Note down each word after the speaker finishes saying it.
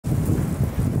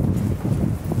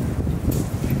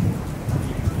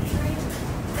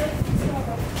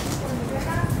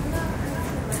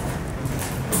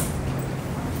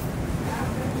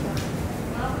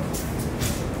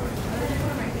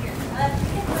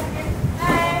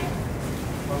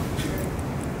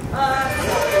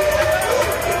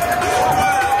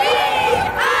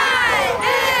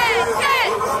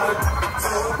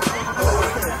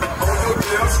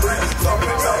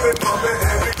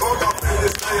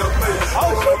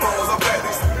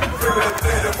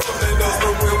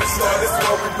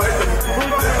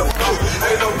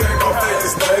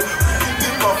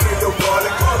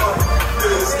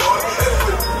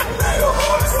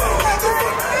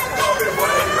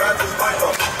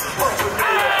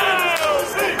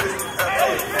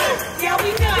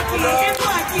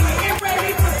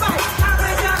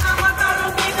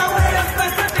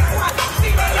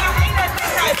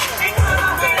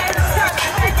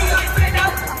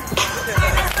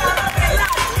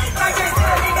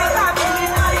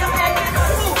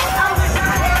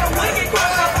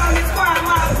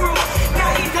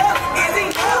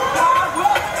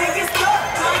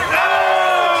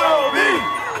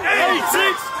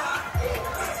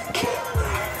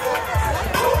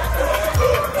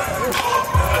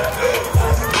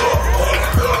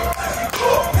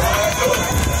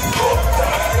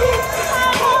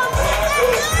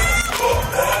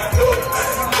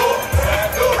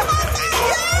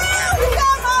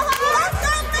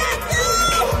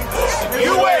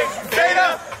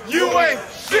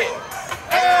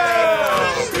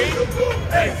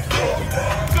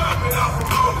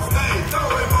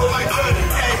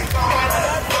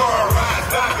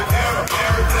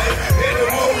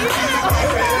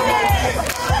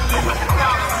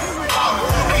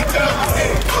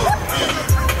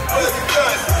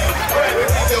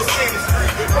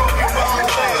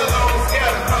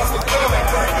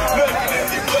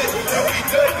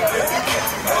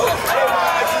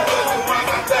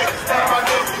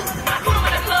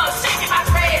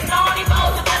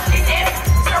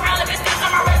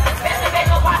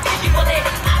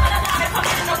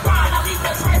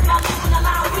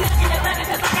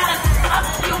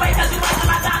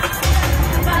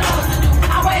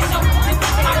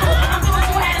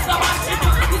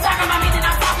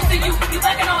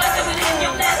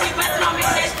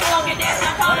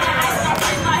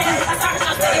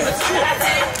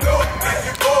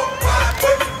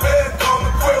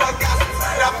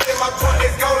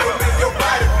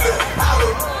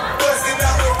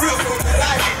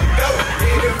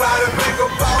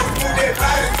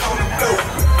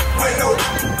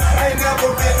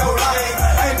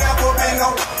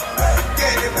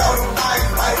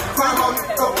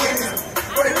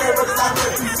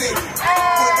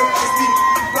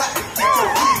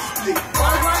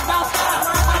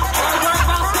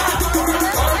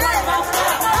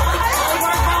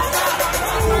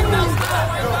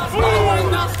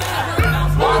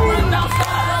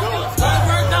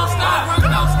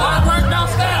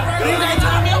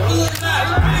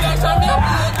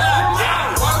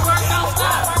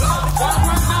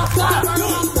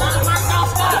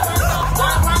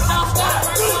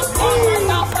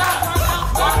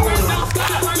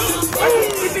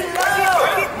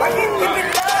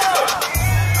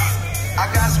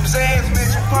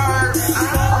bitch a bird.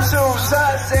 I'm shooting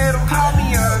shots, said don't call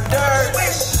me a dirt.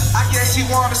 I guess she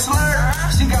want a slur,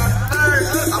 she got a third.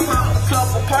 I'm out a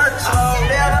couple perks, slow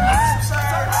down, I need some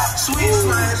syrup. Sweet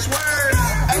slash word,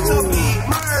 HOP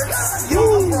murder. You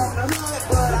don't want the hood,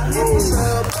 but I live in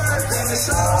suburbs. And it's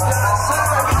all that I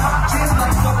serve. Just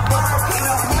like a bird, and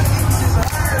I'm money, this is a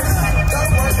herd.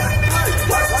 Don't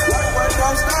work like dirt, work,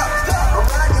 don't stop. I'm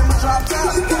riding my drop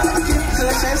top, I keep it till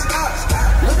the chain stops.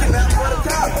 Looking out for the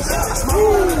cops, I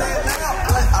smoke on that now.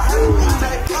 I heard me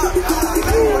take up, I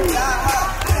never work out hot.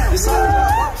 It's all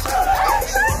about workshop.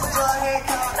 It's all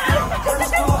Hancock.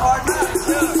 First do hard knocks.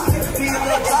 I can feel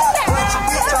the top. But you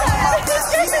bitch on my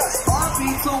best. RP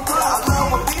too close. I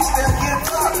love when bitch still get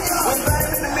fucked. When back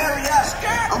in the Marriott,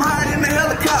 I'm hiding in the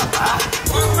helicopter.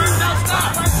 Work don't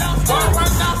stop. Work don't stop.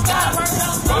 Work don't stop.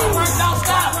 Work don't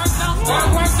stop.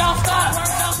 Work don't stop.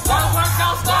 Work don't stop. Work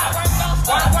don't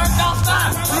stop. Work don't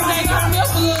stop. You ain't got me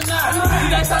up a little now. You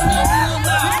ain't got me up a little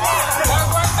now.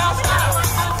 Work don't stop.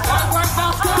 Work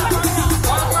don't stop.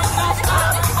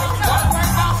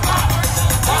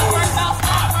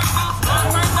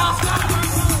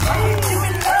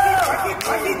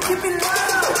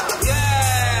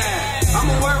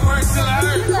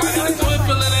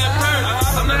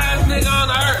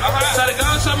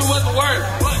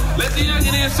 Let the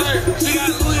youngin' insert. She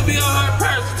got Louis V on her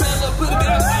purse. Tell her put it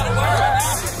down how to work.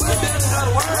 Put it down how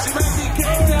to work. She make me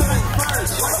can't tell me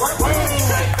first.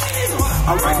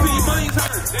 Alright, till your money's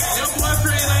hurt. Your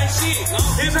boyfriend ain't shit.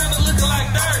 His hand looking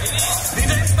like dirt.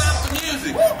 DJ stop the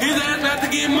music. His ass about to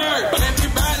get murked.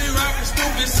 Everybody rockin'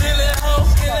 stupid, silly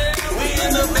hoes. We in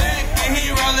the back and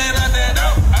he rollin' up that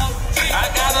dope. I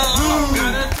got a law,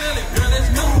 gotta tell it, girl,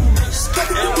 it's new.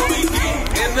 And when we get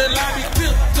in the lobby,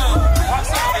 tiptoe.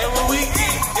 And when we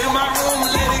get in my room,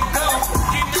 let it go.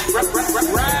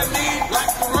 Ride me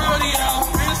like a rodeo.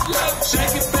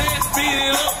 Shake it fast, speed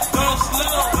it up, go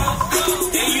slow.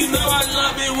 And you know I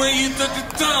love it when you took the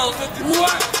toes.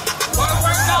 What?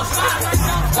 Work don't stop.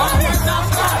 Work don't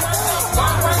stop.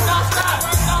 Work don't stop. Work don't stop.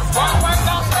 Work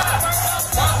don't stop.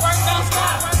 Work don't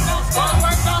stop.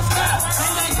 Work don't stop.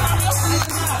 You ain't got me up a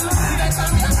little now. You ain't got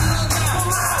me up a little now.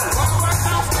 Work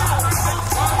don't stop.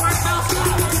 Work don't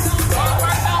stop.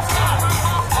 Work don't stop.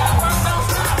 Work don't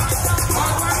stop.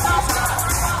 Work don't stop.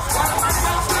 Work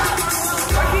don't stop.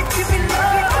 Keep it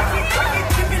low.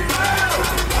 Keep it low.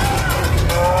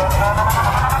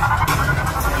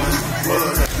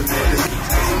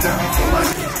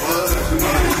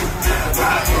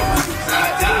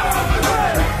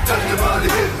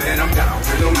 Man, I'm down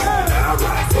with them. I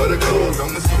ride for the goals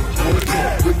on the street, on the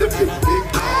corner with the big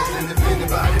dogs. And if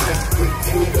anybody that's quick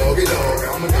to doggy dog,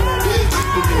 I'm a good bitch.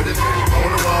 You put it on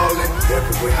the wall and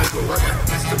everywhere I go, I got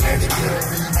Mr. Magic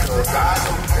Carry. Cause I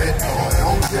don't bet on, I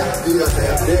don't care. Still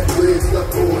have that way stuff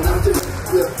going out there.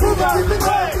 Yeah, put it in the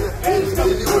car.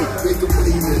 Anyway, make them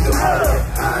believe in the heart.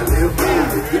 I live here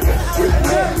with you. With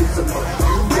me, it's a mother.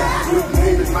 With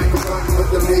me, it's microphone, but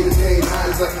the ladies ain't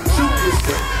eyes like shoot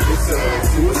yourself. It's a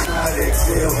suicide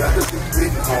exhale, got the big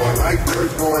bitten hard like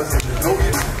bird boys. And you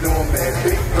know I'm bad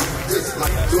big. Just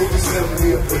like Joe Smell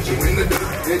me, I'll put you in the dirt.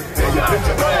 And your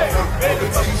picture on the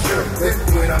t-shirt. Then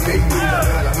when I make me, I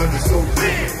got 100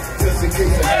 soldiers. Just in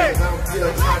case I ain't out there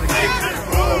trying to get you.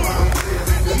 All I'm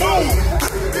saying,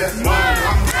 that's mine.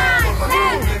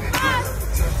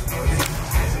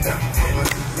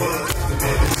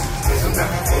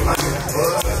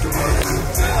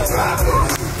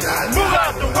 Move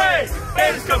out the way,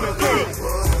 baby's coming through.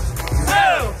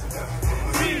 L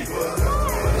G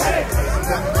A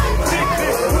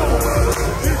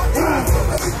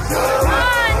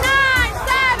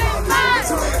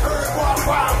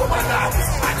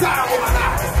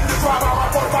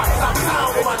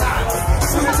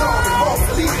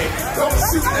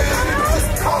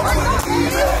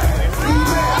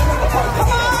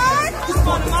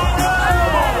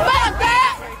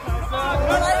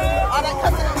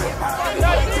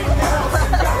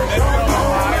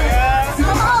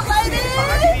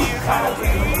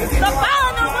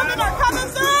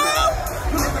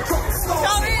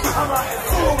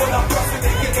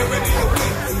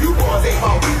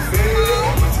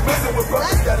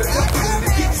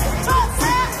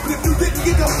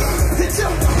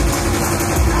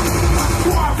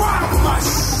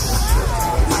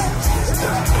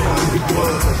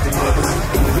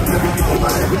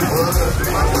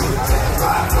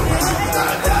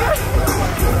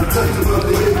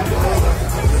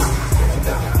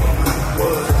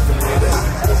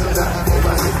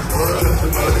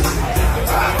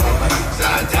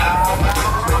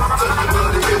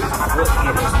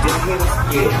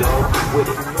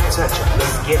 'em,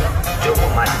 let's get 'em,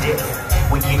 doing my dick.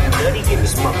 We getting nutty in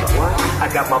this mother. I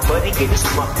got my buddy in this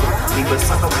mother. Leave a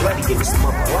sucker bloody in this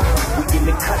mother. We in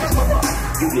the cut, mother.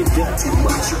 You done done too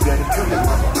much, you gotta kill it,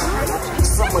 mother.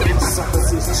 Some of these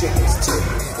suckers is chickens too.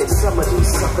 And some of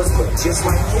these suckers look just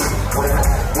like him. When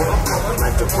I'm coming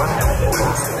like the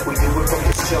ride. We do it from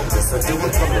the shoulders, I do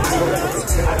it from the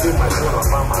shoulders. I do my girl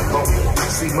by my moment.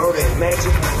 See murder and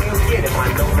magic, you get it, my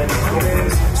no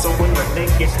limit. So when you think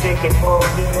you're sticking for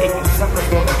me, and you suckers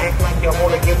wanna act like you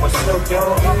wanna get with Snoop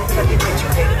Dogg, let me get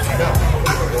your hands up.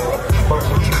 But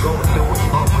what you gonna do is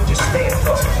just stand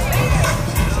up.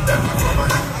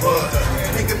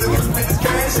 Nigga do is spend his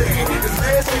cash in, niggas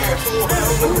fast in, full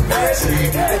hell with the cash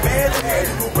in. They mad at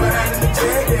you gon' ride in the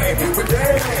jag in, with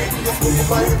that hand, you gon' fool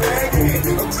by your bag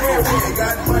in. I'm trash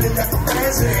got money, got the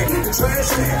cash in, the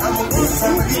trash in. I'm a good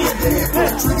time to eat that,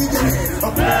 I'm tricky that,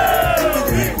 I'm every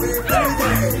day, we're every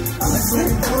day. I'm a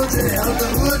pretty good day, I'm the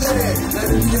hood day,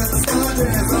 let it be on the good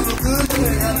day, I'm a good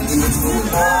day, I'm the niggas who is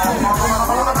hard,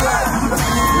 I'm a black.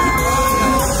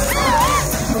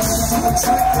 I'm a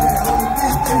trick day, I'm a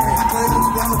big day,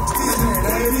 I'm a kid day,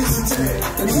 that ain't easy day.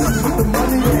 And you want to put the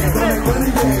money in, don't make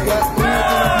money in, got money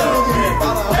in,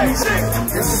 about a hundred day.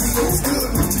 Guess if you looks good,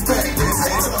 put your back there,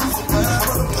 say so.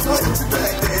 Put your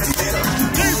back there, say so.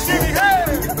 Put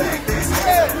your back there,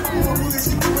 say so. Who is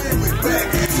you doing with back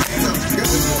there, say so.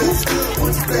 Guess if you looks good,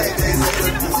 put your back there, say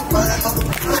so.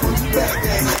 Put your back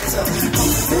there, say so.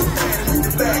 Put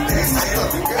your back there, say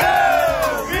so.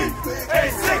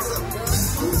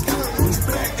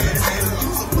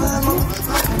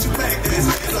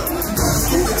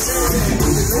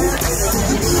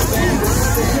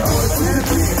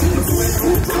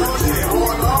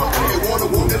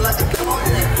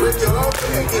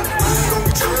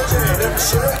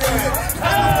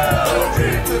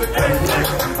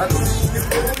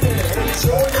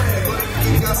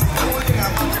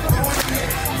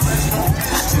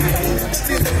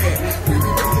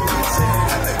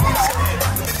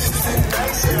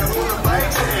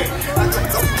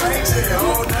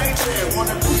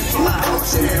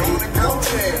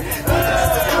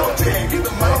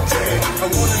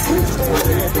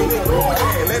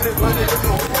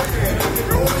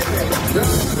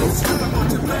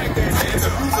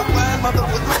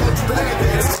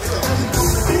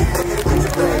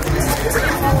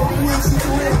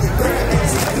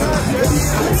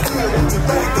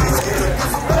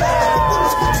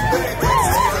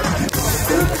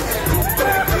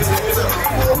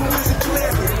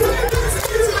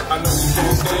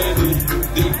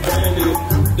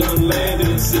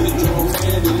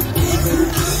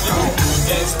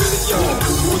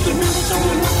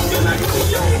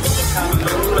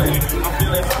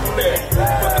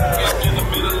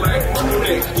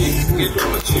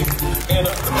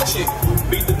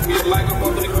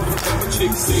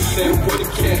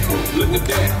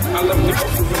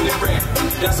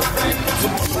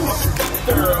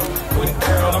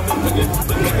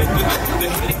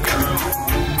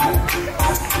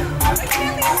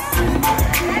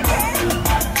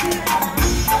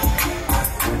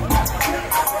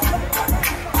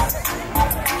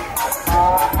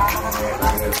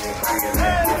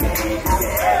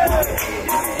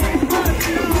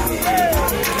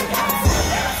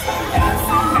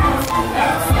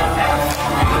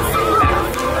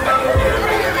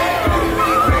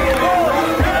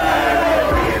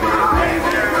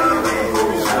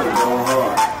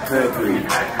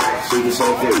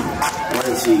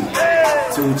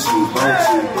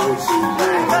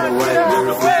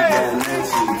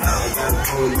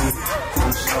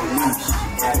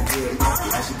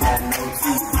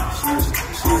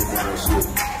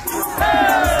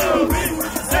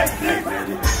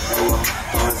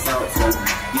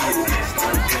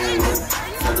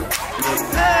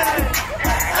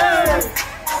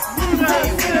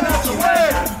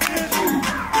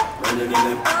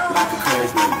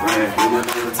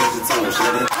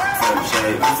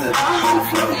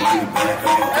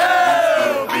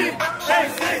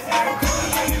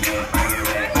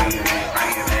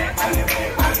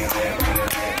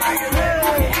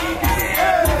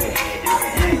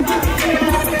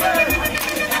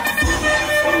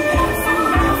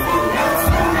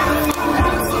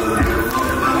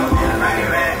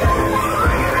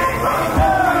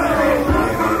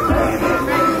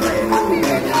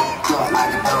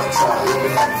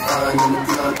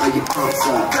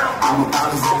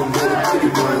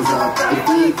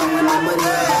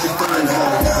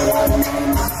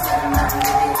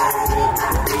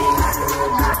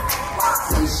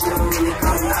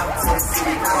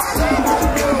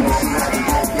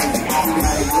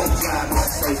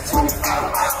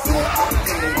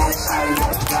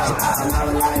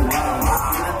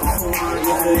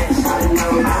 I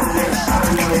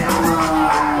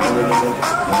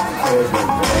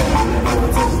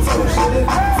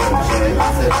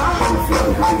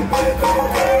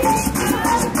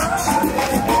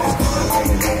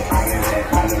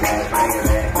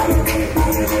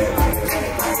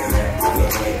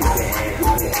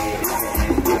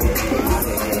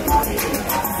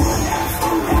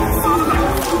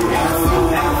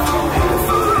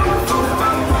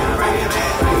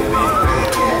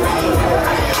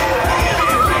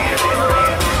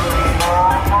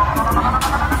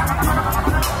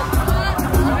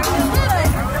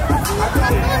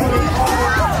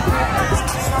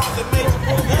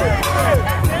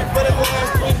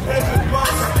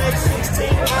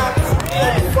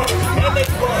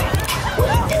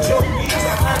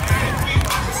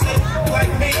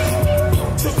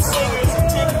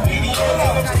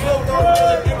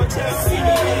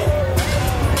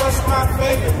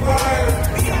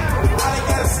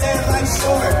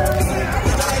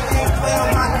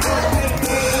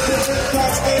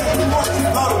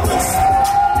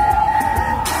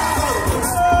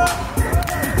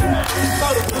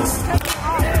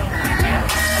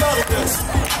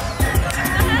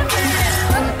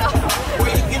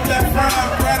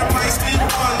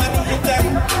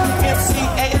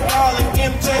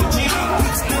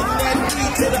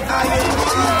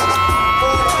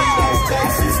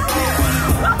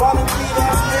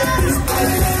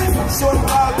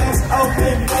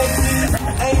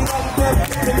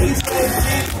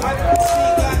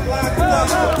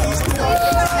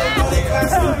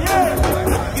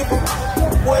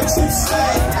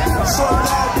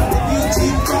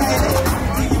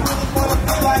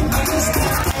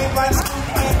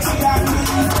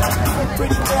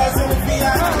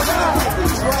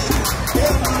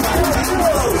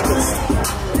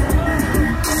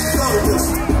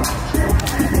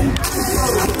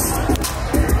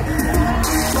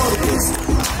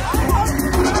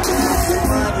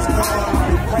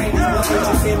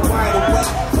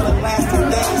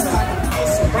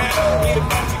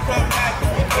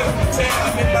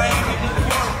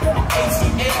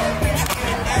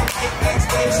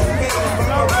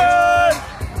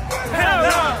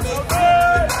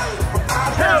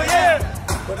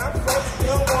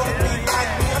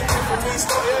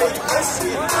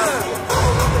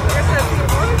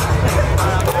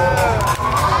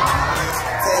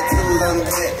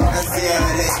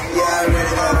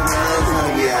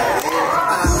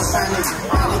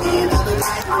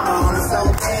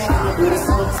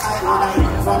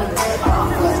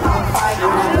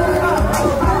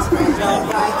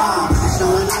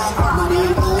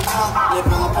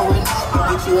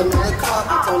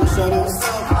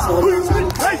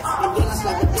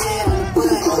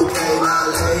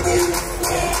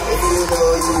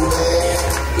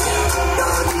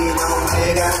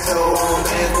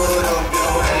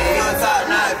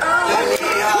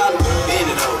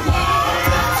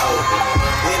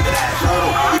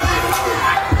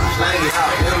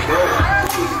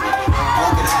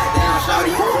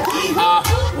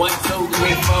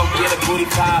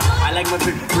I like my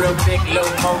bitch real big, low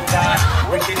motor.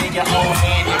 Bring it in your own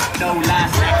hand, no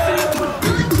lies. Actually, put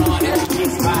the on it,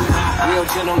 kiss my high. Real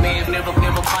gentleman, never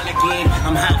fall again.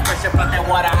 I'm hot, fresh up out that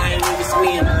water, I ain't even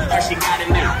swim. Her, she got it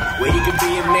now, where you can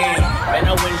be a man. Man,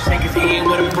 I wouldn't shake his hand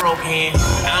with a broke hand.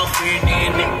 I don't fear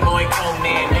that, nigga, boy, cold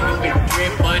man. Nigga with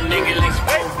drip, but nigga like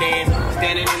spoke dance.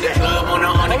 Standing in the club on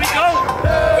the couch.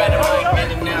 Grab the mic,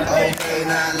 and announce it. Okay,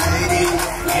 now, lady,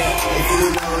 if you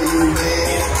know you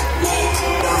bad.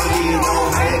 Don't need no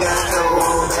man, got your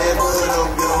own bad, put up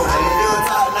your hand. You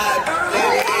talk like, let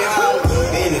me holler,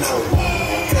 bend it over,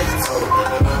 touch it over,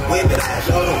 whip it out,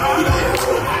 show them, you let it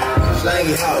roll, slang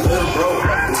it out, little bro.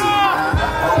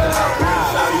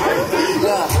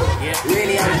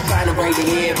 Really, I'm just trying to break the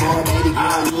head, boy, baby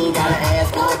girl, you ain't gotta ask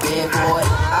for a bed for it.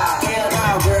 Hell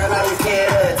no, girl, I was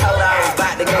scared, told her I was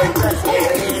about to go nuts,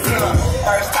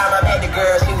 first time I met the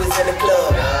girl, she was in the club,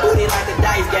 booty like a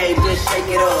dice game, just shake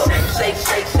it up. Shake,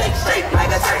 shake, shake, shake, like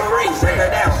a tambourine. Break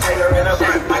her down, shake her in her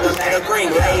grip, like a bag of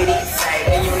green. Ladies,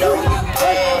 and you know you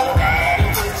bad. You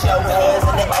put your hands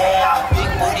in the air, big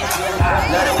booty shit.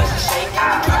 Love it when she shake,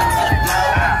 drop it to the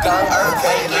floor. Don't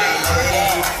earthquake it.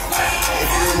 If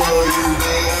you know you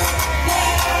bad,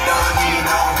 don't need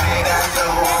no man, got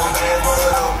your own bad,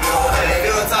 put up your hand.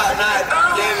 You talk like,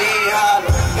 let me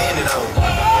holler, bend it over,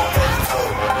 touch it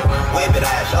over, whip it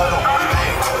out, show them, you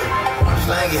ain't roll,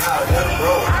 slang it out, let it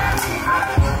roll.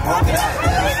 Walk it out,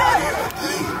 that's how you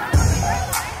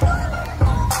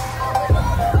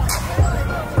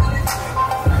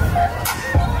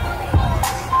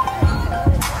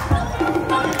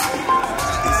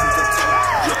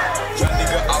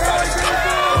Nigga, I'm about to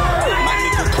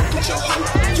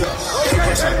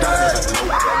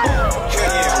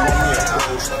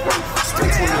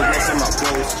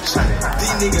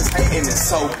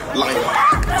so lame.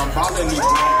 I'm ballin' these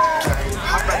game.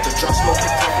 Hop at the drop,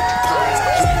 smoking coke.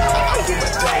 I do my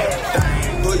thing.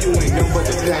 Boy, you ain't nothing but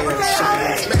the damn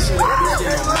shame. Smashing your bitch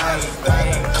in my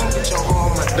mind. Come get your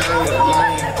arm, my damn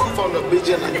lane. I'm on the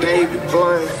bitch like David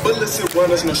Blaine. Bullets and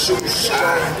runners, no shooting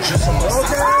shine. Just on my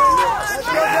side.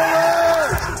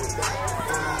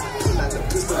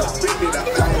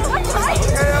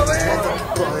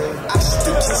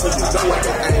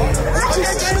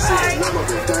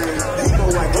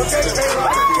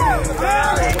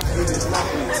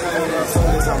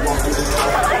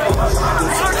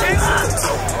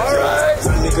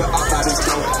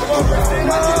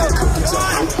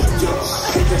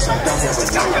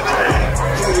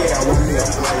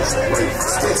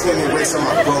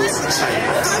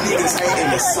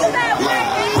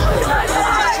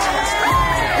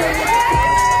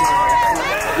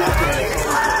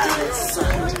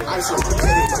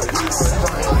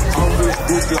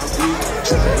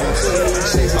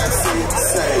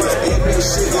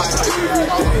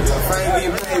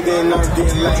 Then I'm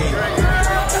getting laid.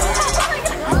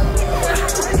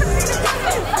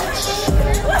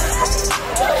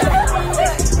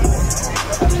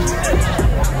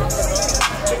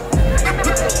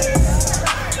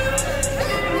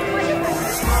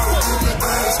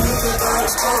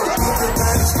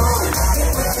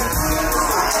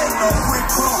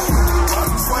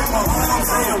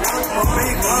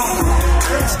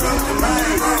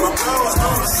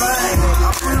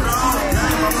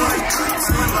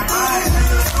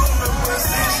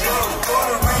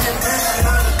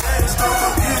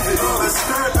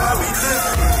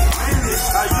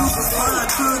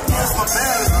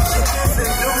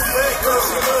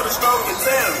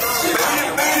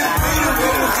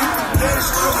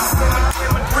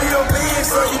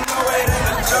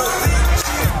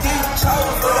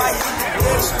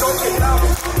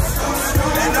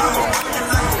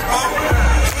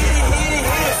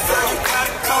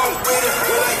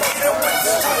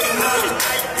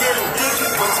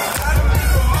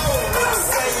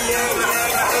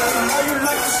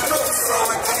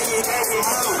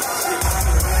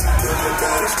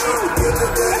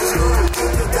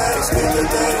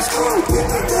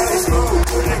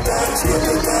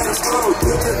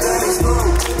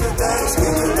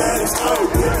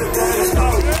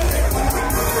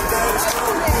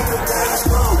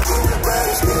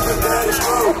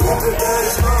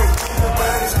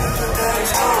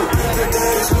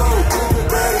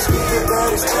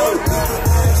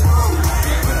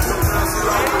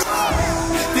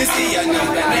 This is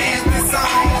another nasty song.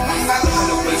 I love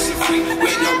the way she freak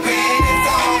with no panties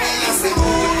on. I said,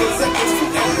 put the pussy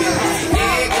on me.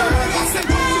 Yeah, girl, I said,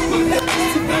 put the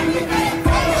pussy on me.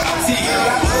 See, girl,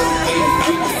 I love the way you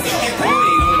freak. You can put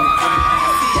it on the ground.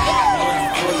 See, I got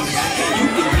money for you, and you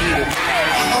can get it.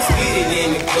 I'm spitting in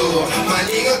the club. My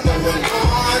nigga going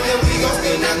on, and we gon'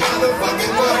 spend that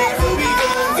motherfucking money. So we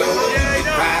gon' go and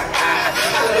ride.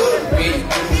 I love the way you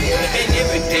do it, and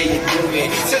every day you do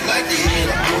it. Just like the end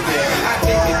of movie. I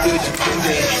take it to the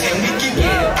movie, and we can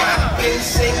get it poppin',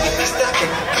 shake it, stop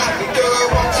it, pop it, girl,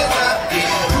 won't you stop it?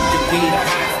 You can be the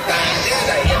hot thing, just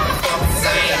like every fucking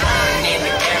thing. I'm in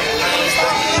the Carolina,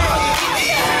 stop it, all you get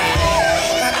it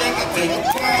high. I think I take a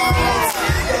pause.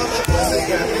 The pussy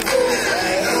got me feeling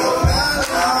like, oh,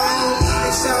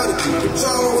 it's all to keep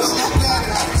control. I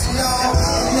got it, you know,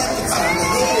 and every time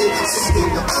I hit it, it's just in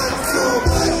the uncool,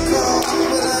 but cool,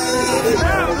 but I ain't hit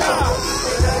it.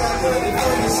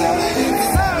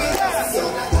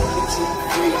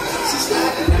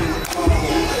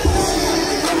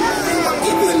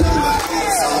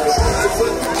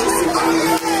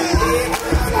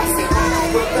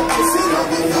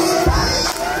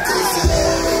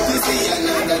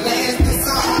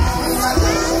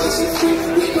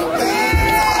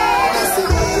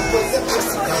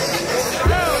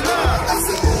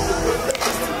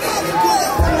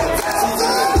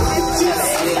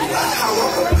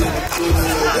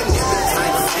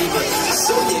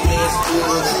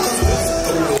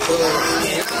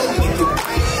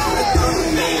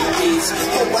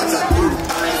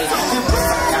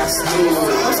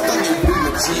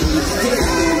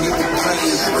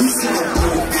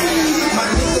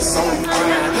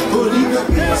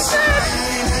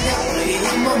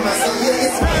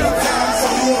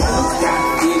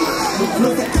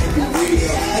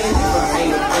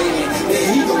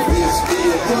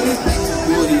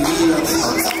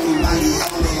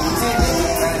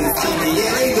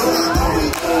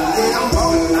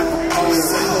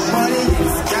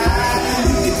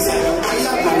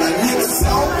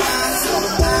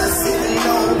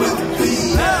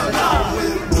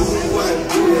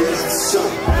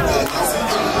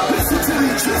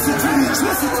 Listen to me,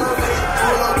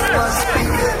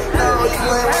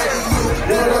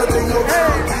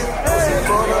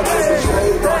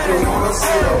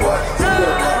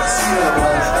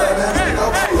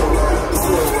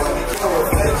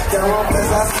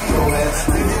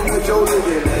 with your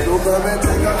living at. Go come and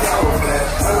take a dog back.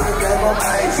 Every game I'm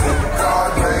pacing,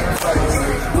 card game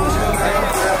crazy. Who's your name?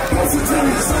 What's the time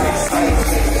you say?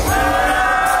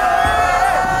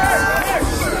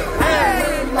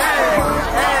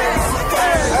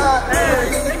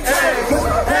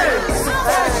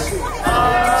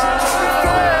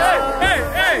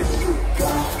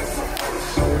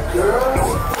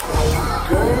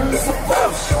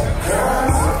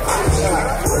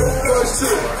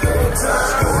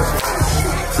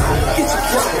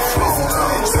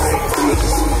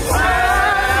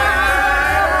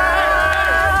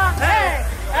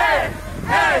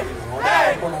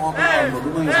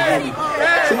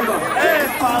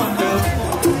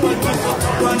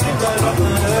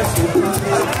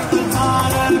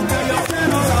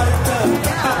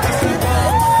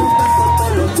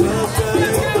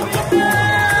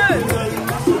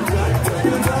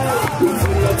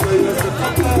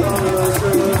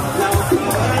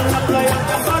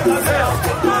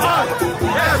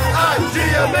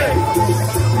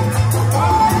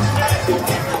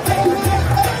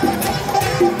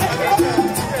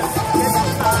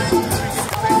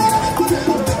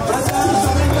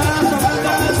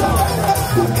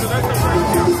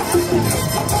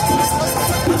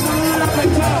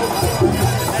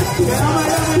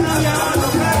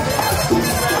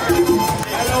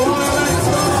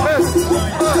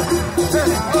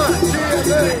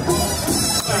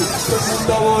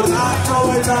 Borracho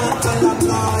bailando en la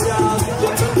playa,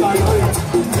 sintiendo el calor,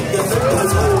 sintiendo el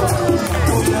calor.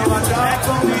 Tú levantas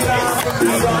con mirando,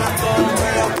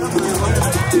 quédate mejor,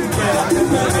 quédate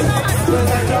mejor.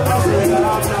 Derecha para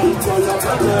llegar con la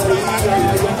platería, y en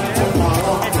el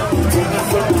formador, en el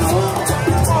formador.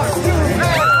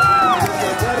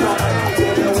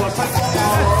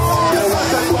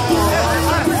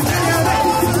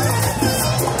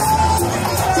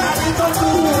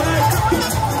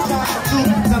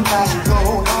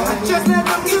 Just let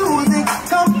the music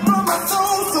come from my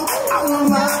soul, so I want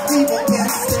my people can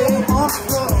stay on the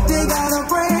road. They got a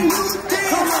brand new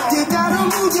day. You gotta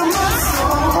move your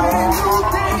muscle. Brand new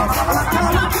day. I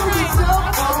gotta do it so.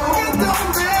 It don't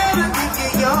matter if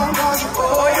you're young or you're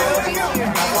old.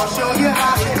 I'll show you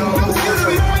how it goes. To the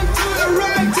right, to the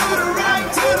right, to the right,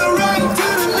 to the right, to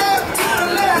the left, to the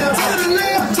left, to the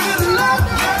left, to the left.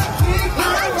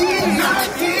 I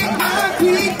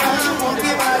keep, I won't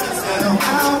give by yourself.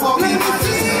 I won't give by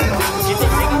yourself.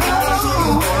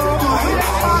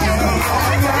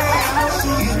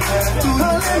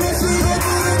 Let me see you do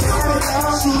the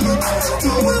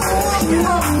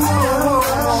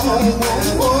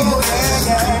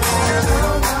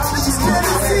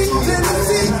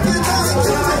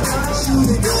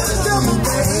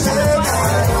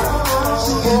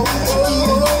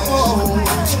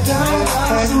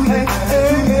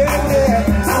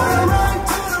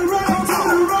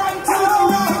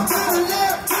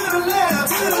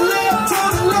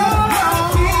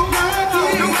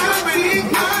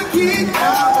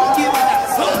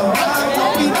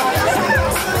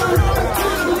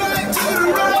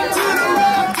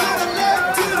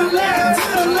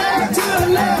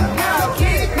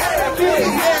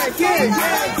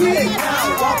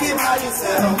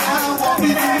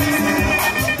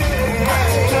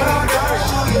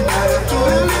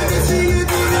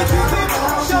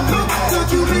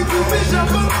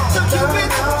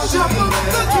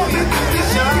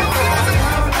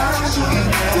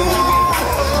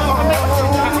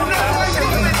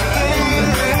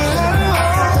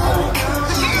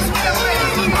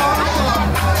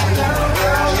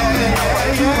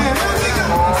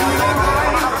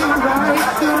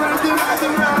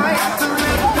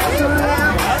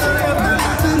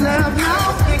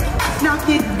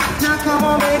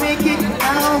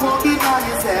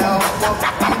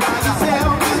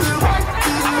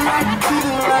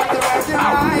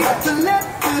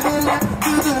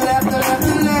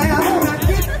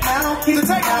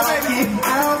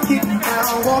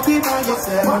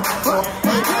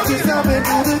yourself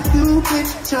into the Cupid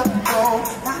shuffle.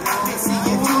 Let me see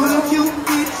you do the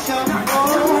Cupid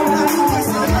shuffle.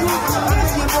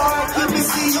 Let me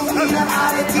see you feel an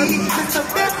oddity. It's a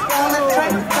bit on the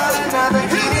track, but another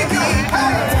kitty.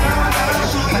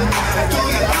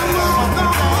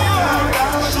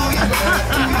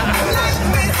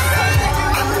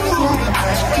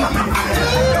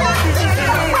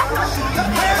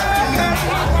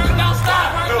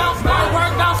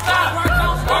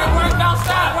 Work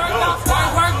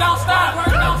don't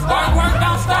stop.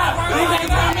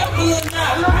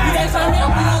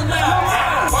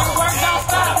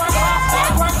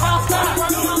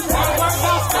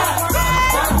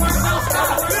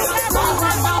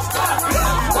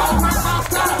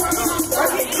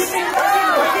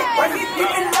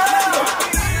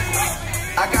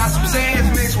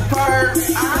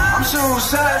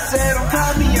 shots, said don't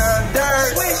call me on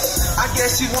dirt. I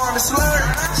guess she wanna slurp,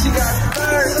 she got the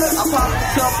third. I popped a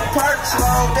couple perks,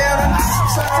 slow down, I need some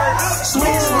turd.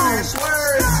 Sweet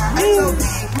swerve, ain't no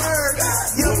deep murk.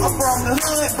 Yeah, I'm from the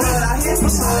hood, but I hit my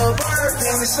suburb.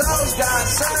 And the shows got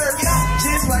served,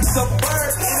 just like a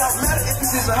bird. It don't matter if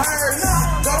this is a herd.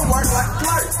 Go to work like a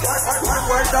clerk,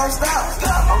 work, don't stop.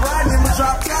 I'm riding in my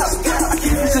drop top, I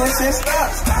keep it till it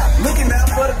stops. Looking out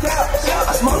for the cops,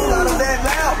 I smoke out of that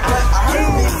loud, but I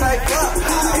heard me take up.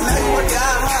 And now you work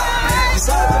out hot. You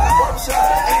saw it at the barbershop,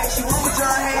 and she want me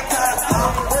John Hancock.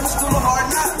 Went to school of hard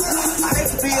knocks. I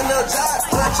hate to be a little jock,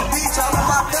 but your bitch all in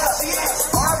my cup.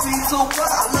 RP Tupac,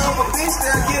 I love a bitch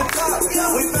that I get caught.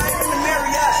 We bang in the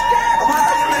Marriott, I'm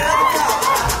higher than the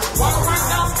helicopter. Work,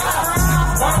 don't stop.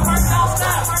 Work, don't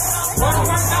stop. Work,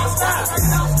 don't stop.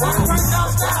 Work,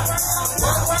 don't stop.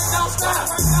 Work, don't stop.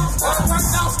 Work,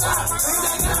 don't stop. You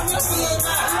got some milk in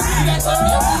now. You got some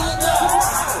milk in now.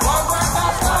 Work,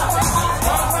 don't stop.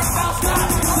 Work, don't stop.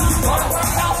 Work,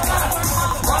 don't stop.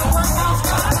 Work, don't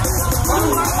stop.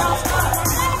 Work, don't stop.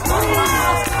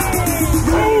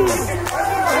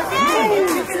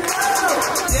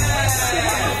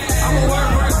 I'ma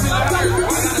work till I hurt. I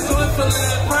gotta do it till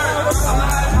it hurt. I'm the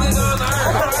hottest nigga on the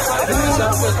earth. This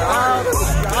up with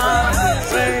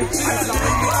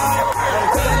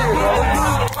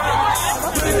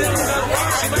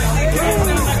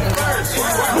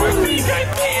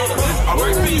I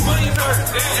work for you, money hurt.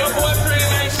 Your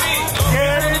boyfriend ain't shit.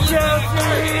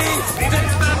 His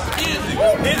ass about to get music.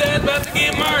 His ass about to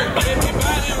get murdered.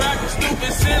 Everybody rockin'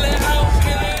 stupid, silly house.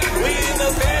 We in the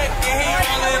back and he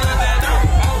all in that dirt.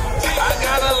 I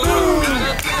got a look, got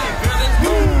a thing, got a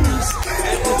moves.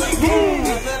 And when we get,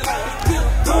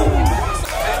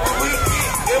 and when we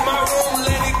get in my room,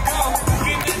 let it go.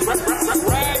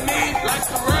 Ride me like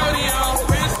a rodeo.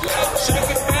 Shake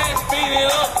it fast, speed it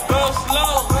up, go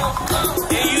slow.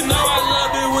 And you know I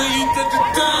love it when you get the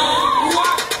gun.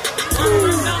 Work,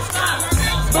 don't stop.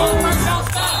 Work, don't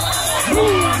stop.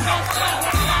 Work, don't stop.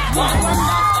 Work, don't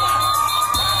stop.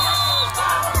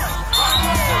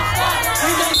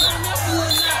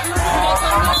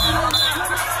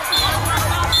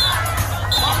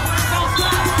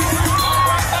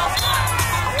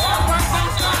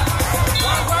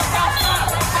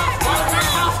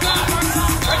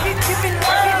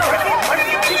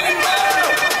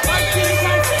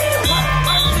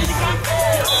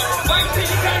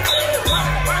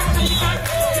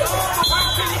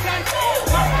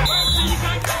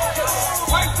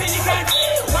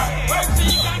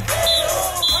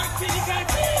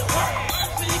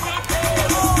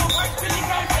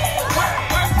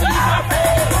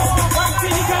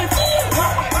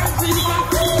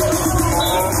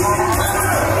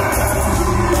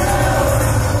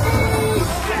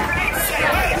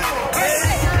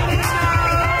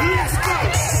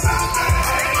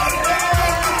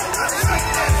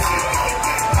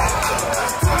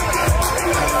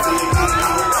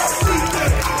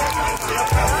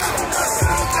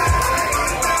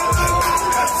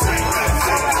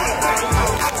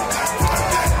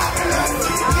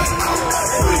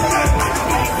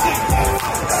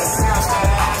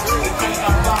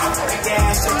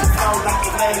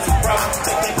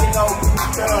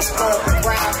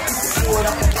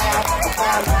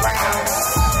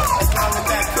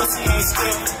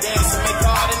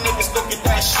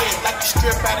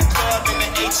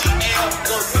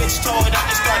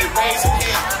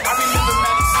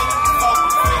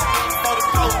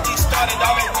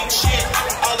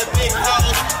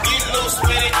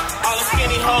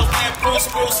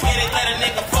 Bruce hit it, let a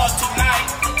nigga fuck tonight.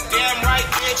 Damn right,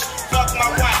 bitch. Fuck my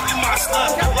wife, you my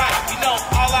slut for life. You know,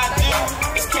 all I do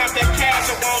is count that cash.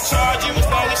 I won't charge you as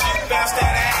long as you bounce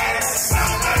that ass.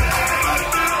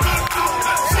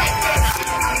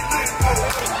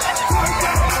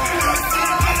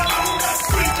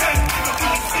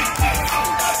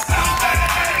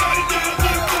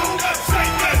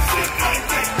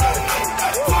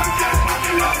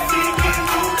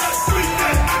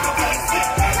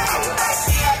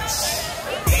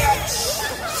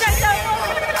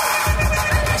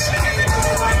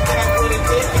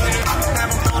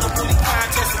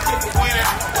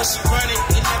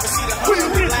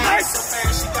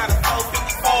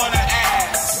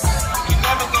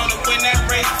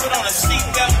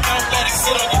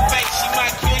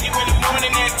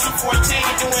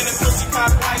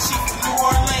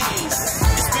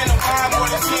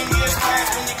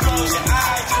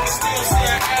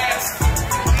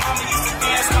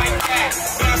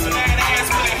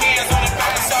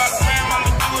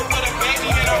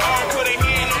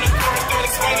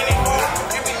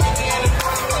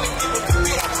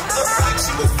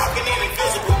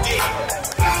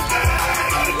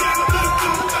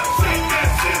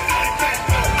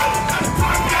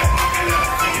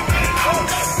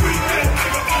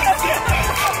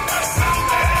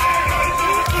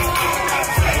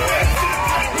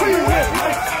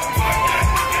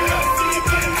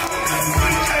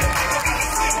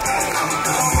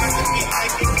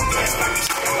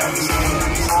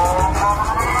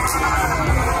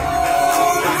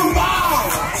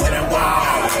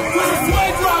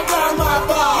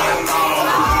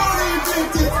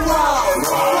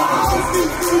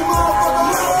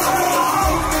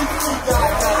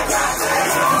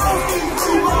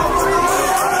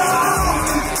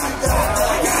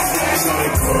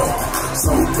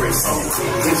 So fresh,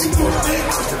 and she put that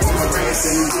to rest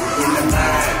in the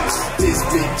mind. This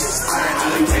bitch is fine.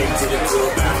 I came to the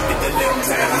club, I hit the left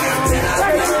hand,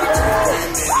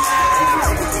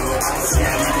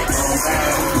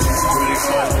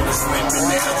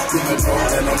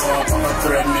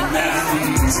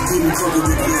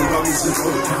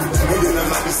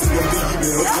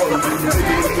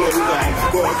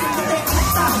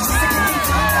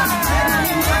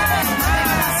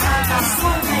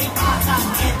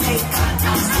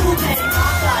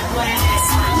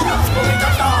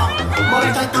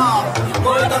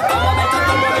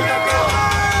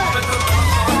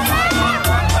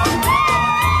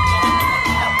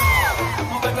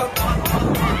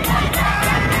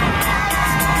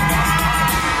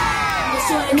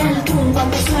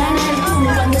 Cuando suena el boom,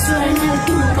 cuando suena el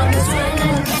boom, cuando suena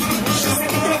el boom. Yo sé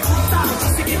que te gusta, yo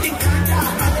sé que te encanta.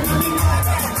 Dale mami,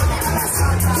 mueve,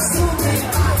 sube,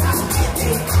 baja, que te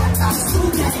encanta.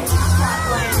 Sube, baja,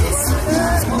 puedes.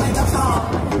 Mueve todo,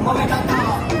 mueve todo,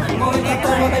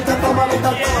 mueve todo, mueve todo, mueve todo,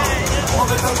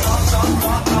 mueve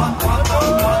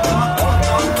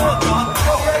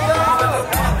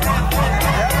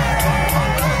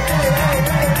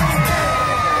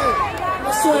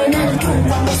suena el boom,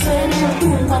 cuando suena el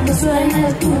boom, cuando suena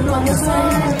el boom, cuando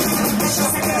suena el boom. Yo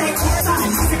sé que te gusta,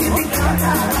 yo sé que te encanta.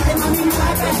 Dale mami,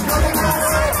 mueve, mueve la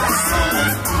suelta. Sube,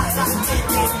 baja, que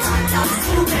te encanta.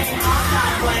 Sube, baja,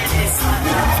 puedes.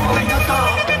 Mueve todo,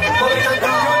 mueve todo,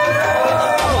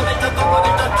 mueve todo, mueve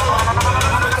todo.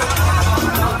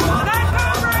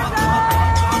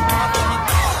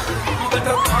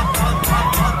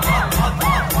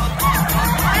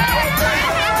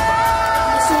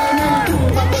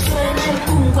 Cuando suena el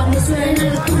boom, cuando suena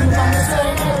el boom.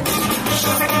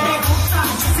 Yo sé que te gusta,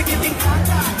 yo sé que te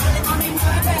encanta. Dale mami,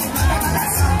 mueve, mueve la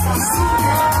suelta.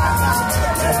 Sube, baja,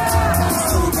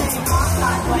 sube, baja,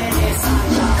 puedes.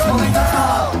 Mueve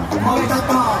todo, mueve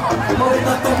todo, mueve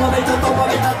todo, mueve todo,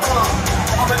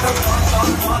 mueve todo. Mueve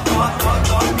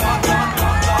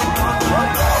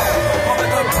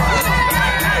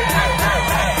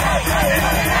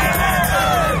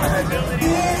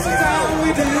This is how we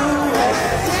do it.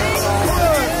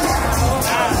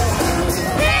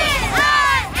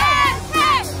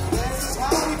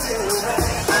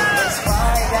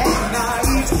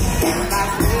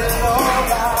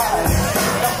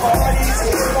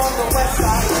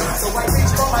 So I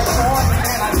reached for my phone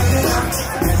and I did it up.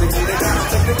 As I get it down,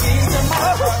 took the keys to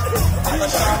my heart. I'm a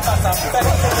sharp cause I'm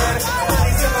better than it.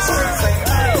 He's in the streets saying,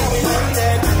 hey, we need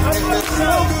it. And it's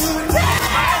so good.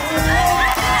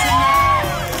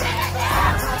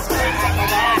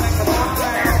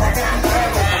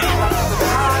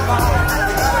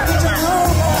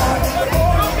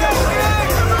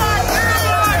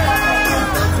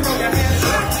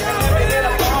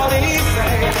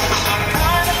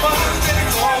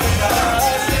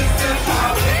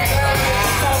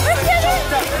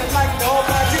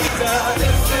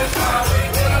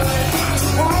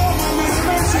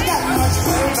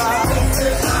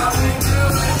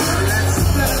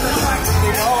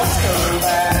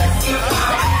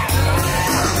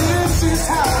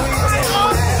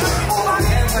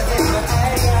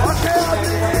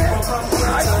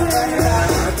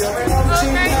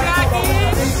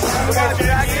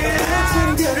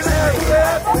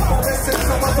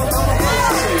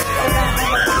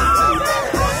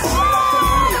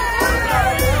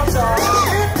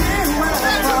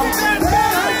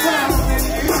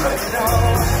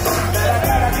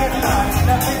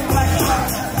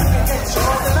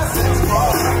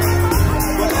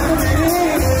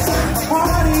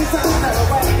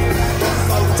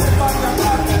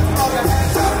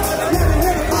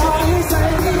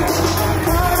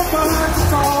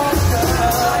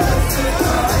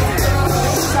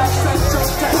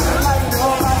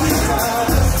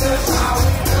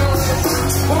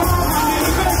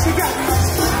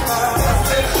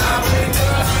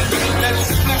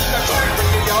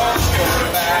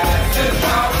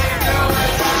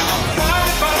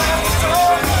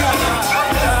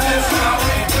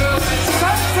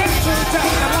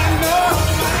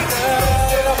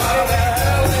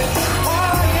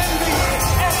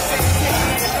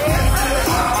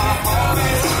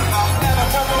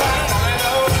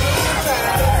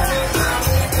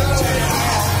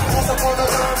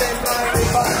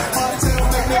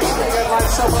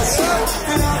 So much snow,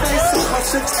 and now they so much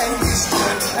to taste.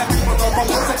 And people know the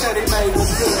music that he made was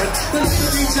good. They used to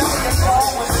be young and Paul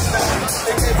was his name.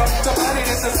 They gave up to money,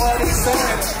 this is what he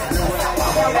said.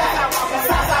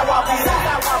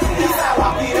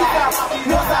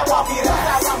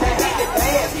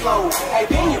 Hey,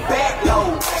 bend your back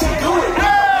low. She do it.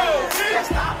 Let's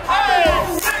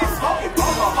stop.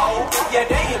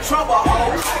 trouble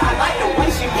hoe. I like the way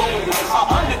she move, an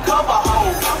undercover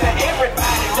hoe. Now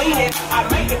everybody leaning, I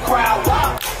make the crowd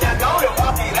walk. Now go to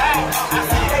walk it out, I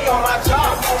see they on my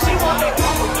job. She want that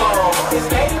couple girl, it's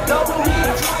baby double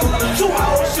hit. 2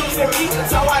 hoes shooting me,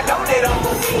 so I know that I'm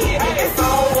gon' win. It's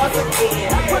on once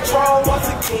again, Patrol once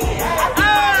again.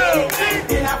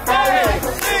 Then I fall in.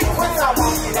 Once I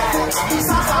walk it out, since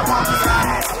I walk it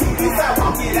out, since I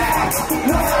walk it out,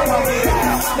 once I walk it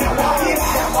out, now walk it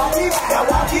out, walk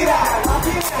it out,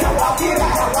 now walk it out, walk it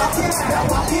out, now walk it out, walk it out, now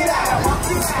walk it out, walk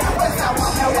it out, once I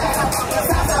walk it out,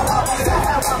 since I walk it out,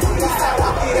 once I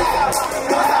walk it out, once I walk it out,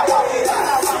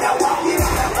 now walk it out, walk it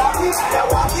out, now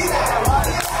walk it out, walk it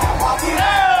out, walk it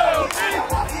out.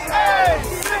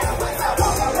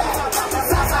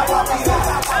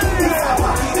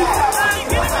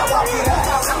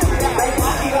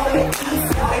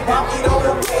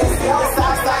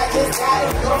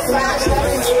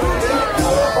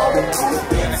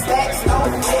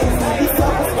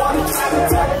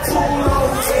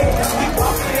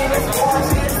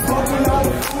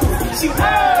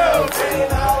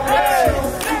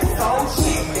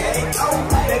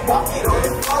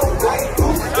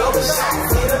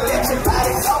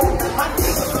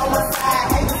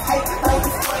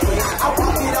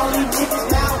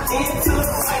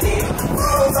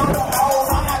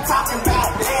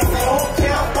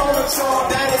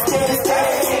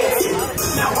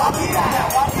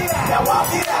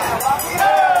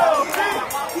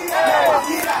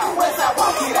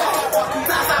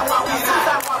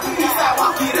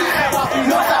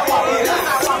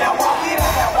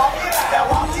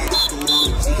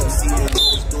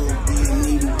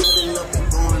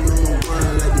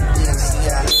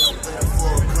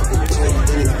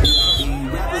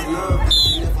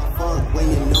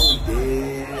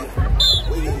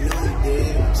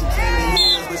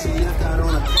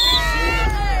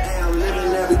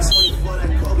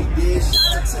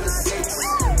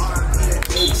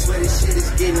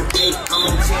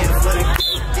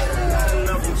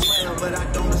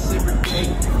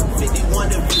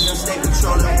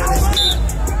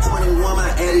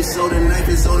 So the knife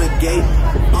is on the gate.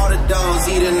 All the dogs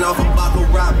eating off a bottle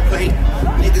rock plate.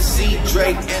 Niggas see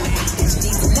Drake and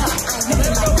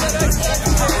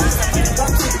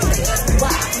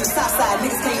Southside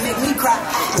niggas can't make me cry.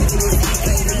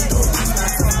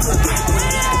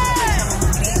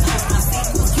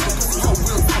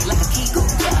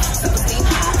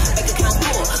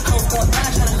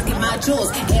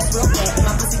 Jewels, ass real bad,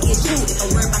 my pussy get shooted.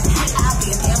 Don't worry about the hate, I'll be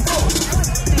a damn fool.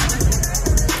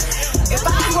 If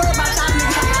I ain't worried about y'all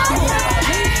niggas, I'll be worried about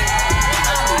me.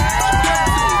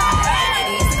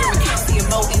 Instagram account, see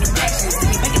more interactions.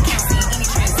 Any bank account, see any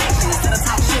transactions. Instead of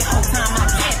talk shit, whole time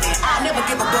I'm camping. I'll never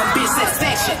give a bum bitch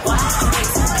satisfaction. Why? I'm a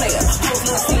two player. Whole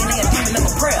little scene, they a demon of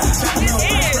a prayer. Dropping on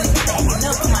one, really backing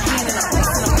up, put my hand in a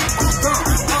place, and I'm strong.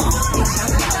 Bitch,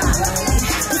 I'm down.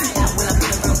 Out when I'm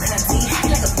in a real country. You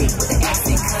like a bitch with the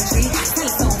accent country. Still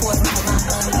so forth, my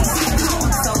unleashed.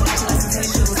 So got you like some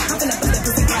tennis shoes. I'm finna put that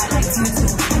pussy guy like you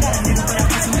too. I got a nigga, but I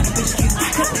got some other bitch cute.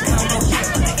 Cut the combo, shit,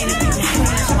 put the interview. You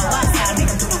wanna show my wild side,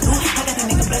 make him do it too. I got the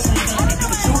nigga blushing, looking like a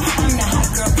Pikachu. I'm the hot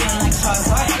girl, feeling like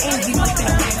Charizard. And he flipping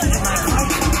up and putting my car.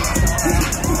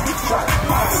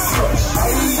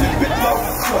 Keep it low,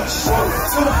 crush,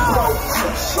 to the throat,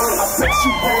 crush. I bet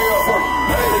you will work,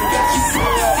 I bet you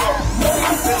will work.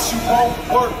 I bet you won't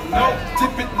work, no,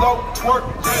 dip it low, twerk.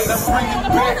 Now bring it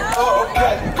back,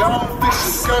 okay, gone fish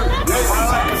and skirt.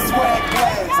 Like a swag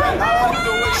glass, I like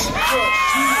the way she cook.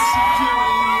 She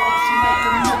make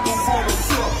a nigga wanna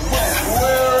cook.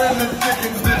 Where in the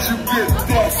dickens did you get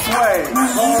that swag?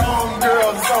 Some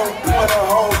girls don't put a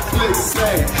whole clip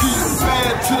say. Keep it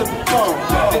bad to the bone,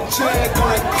 and Chad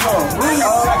gonna come.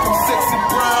 Like I'm sexy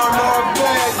brown or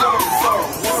bad, yo, so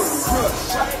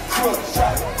crush, crush,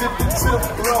 50 to the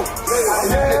throat. I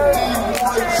hit the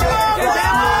D1 check.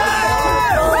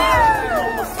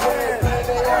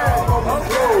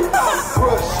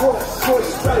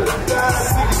 Push, down,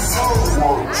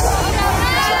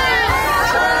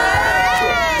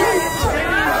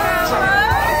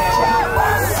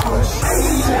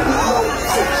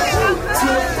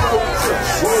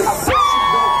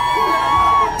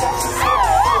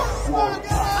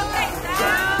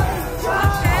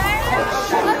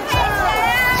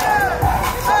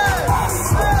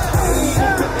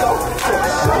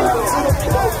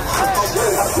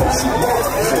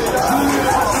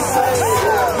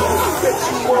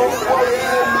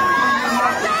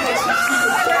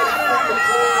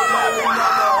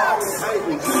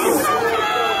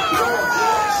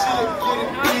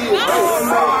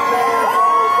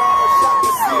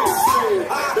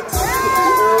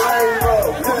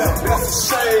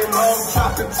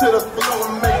 it to the floor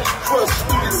and make it crush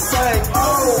through the same.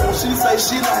 Oh, she say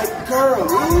she like girl.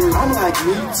 I'm like,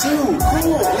 me too.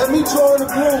 Cool, let me join the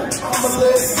group. I'm a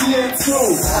lesbian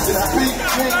too. This big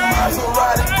king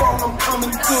Maserati phone, I'm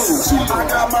coming through. I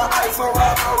got my ice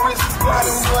around my wrist,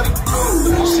 riding what it do.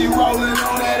 She rolling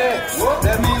on that ass.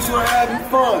 That means we're having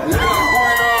fun.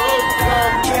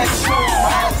 Come catch you.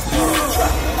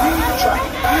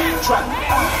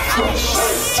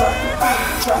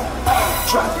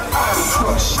 Trap, crush,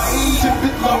 crush, dip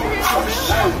it low, crush,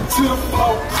 to the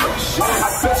floor, crush. I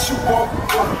bet you won't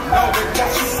go, now we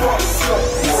got you fucked up.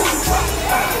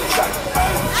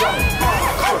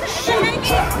 Crush, dip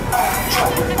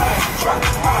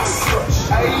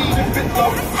it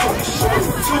low, crush,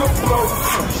 to the floor,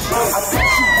 crush. I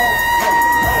bet you won't go,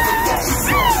 now we got you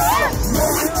fucked up.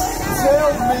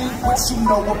 Tell me what you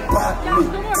know about me.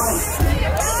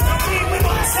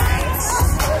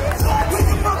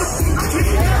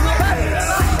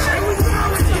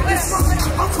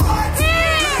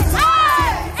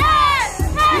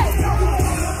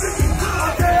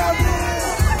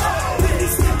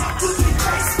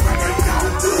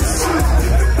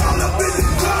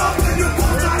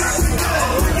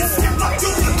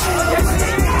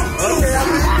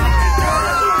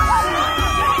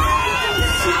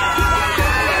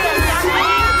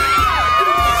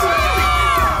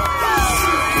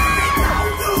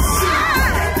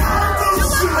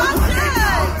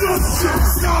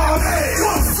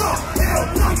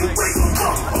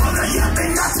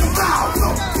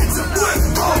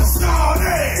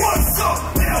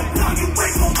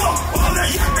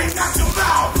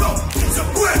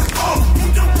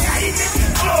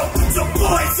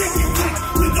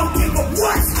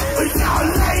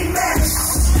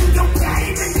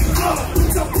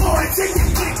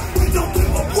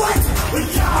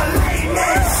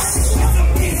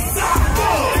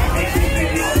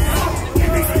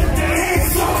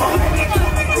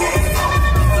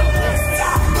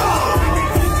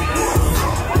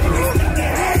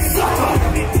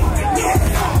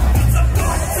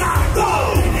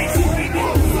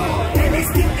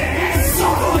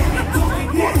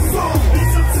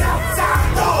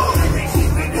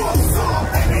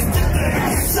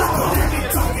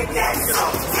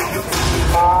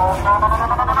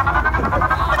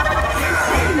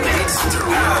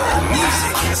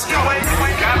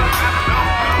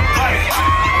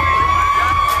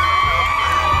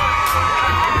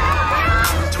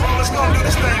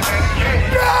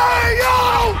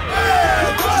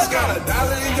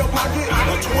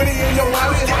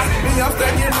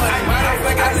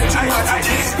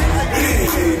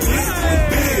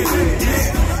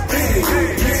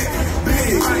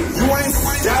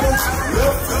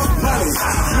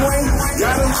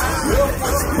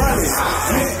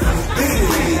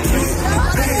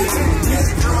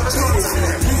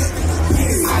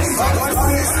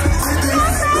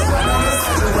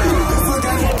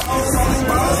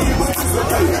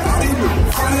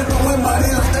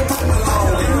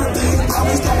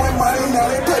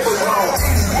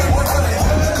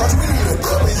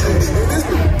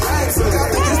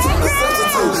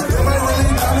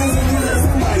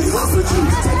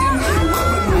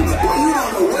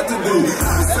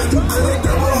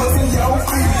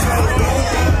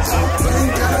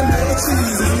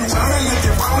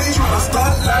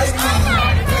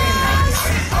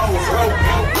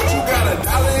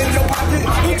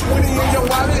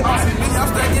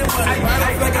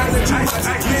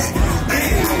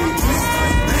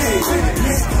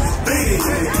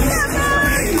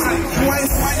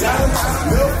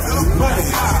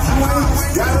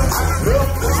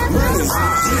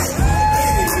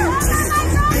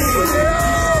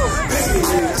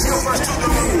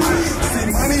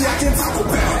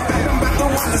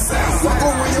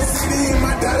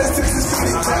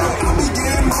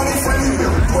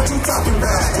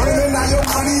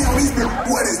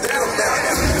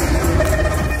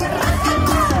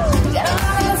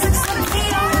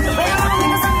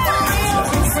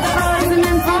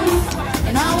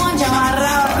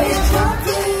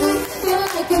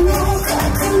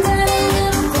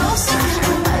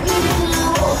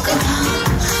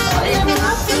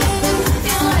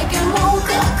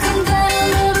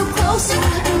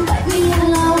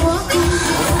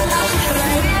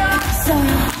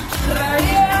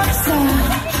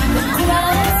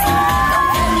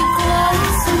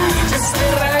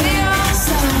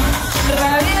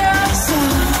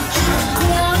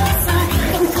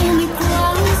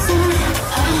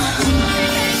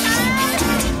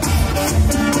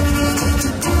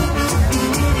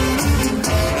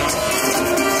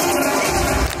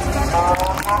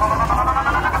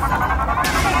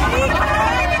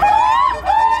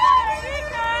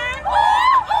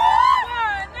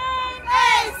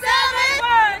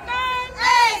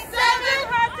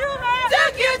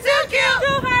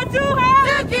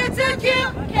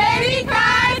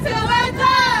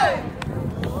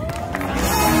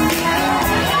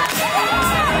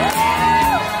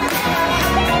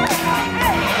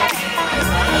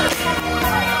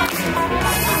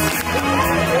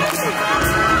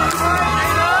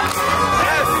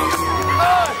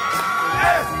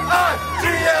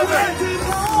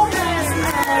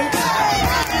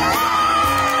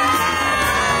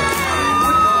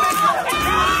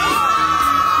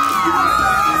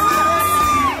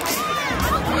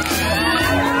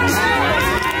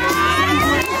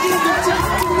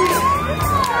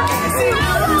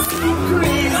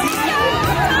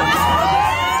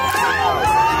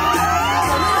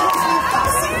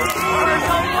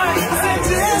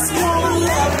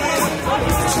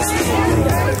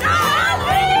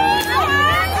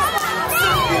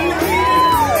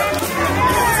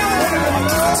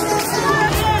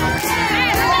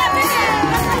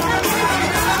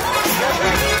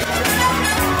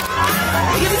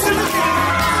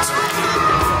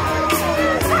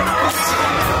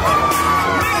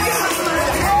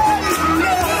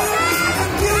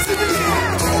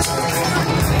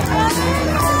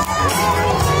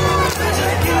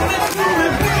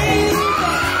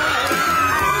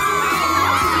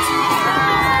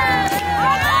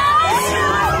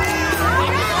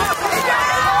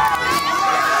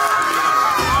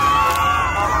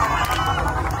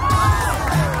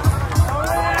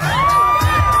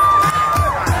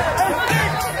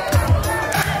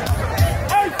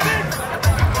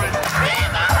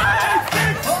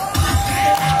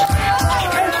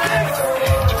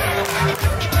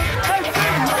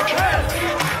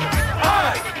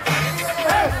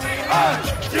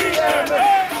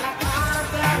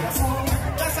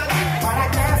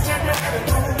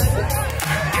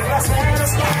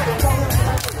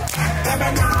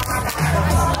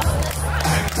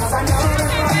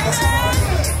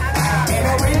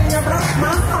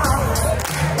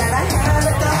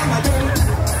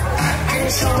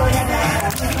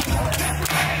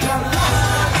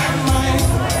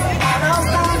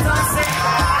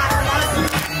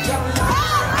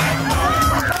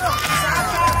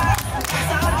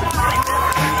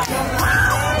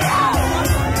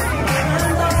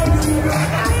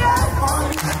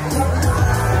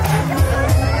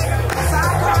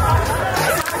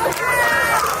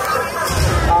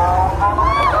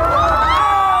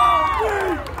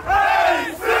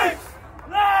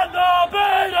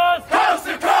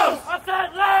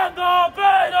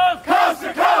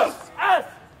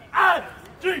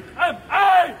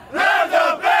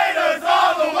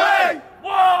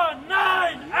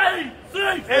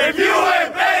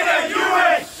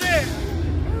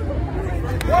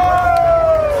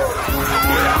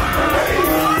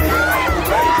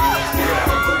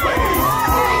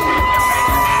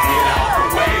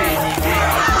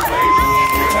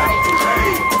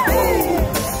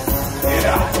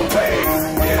 the way,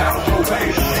 get out the way,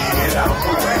 get out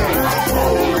the way,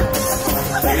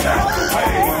 get out the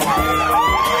way.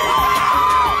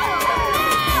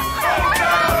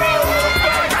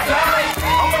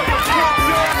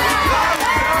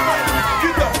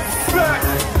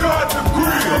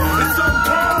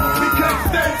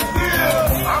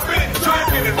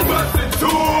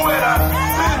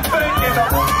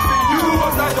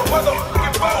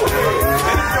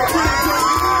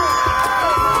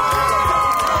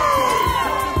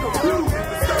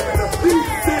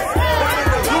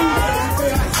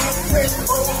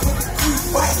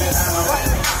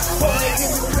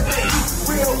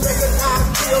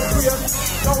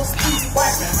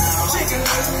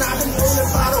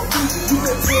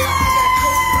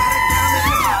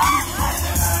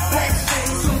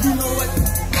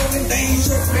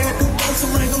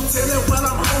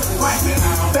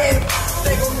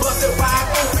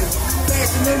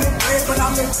 But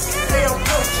I'm in hell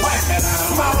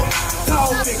small,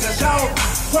 tall niggas, y'all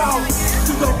crawl.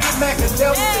 You gon' get back and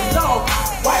devils and dog.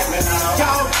 White man,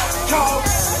 y'all call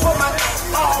for my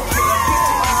all niggas. Get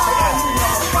you out there, you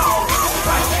know, fall.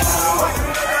 White man,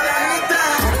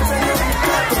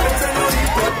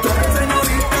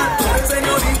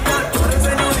 señorita,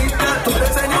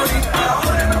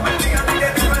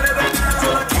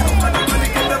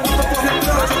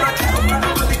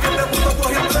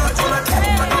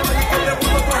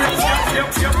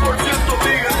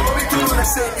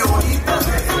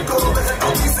 todo desde que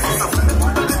dice que se ofende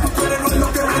cuando tú quieres no es lo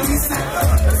que me dice.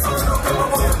 Eso es lo que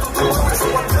vamos a todo eso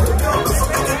va a tener que eso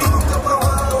que te digo que he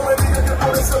probado, me dije que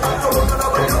por ese rato no me la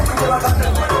veo y que la gana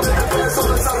el juego de que eso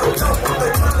desarrollado por de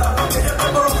nada. Que ya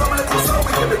tengo los cables cruzados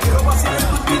y que me quiero vaciar el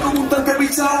tuquito en un tanque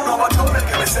bichado. No vayones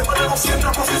que me sepa de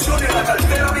 200 posiciones, la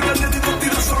cartera, mi carnet y tu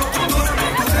tiro son los condones.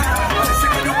 Parece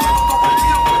que yo puedo todo el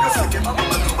día porque yo sé que vamos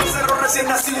a tu becero recién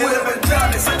nacido de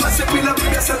ventana. Esa clase pila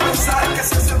me hace pensar que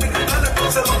se hace mi regalo,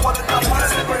 entonces no puede estar fuera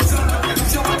de pensar. Que no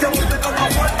se que apunte con la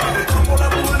fuerte, le toco la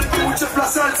mujer y mucha la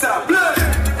salsa.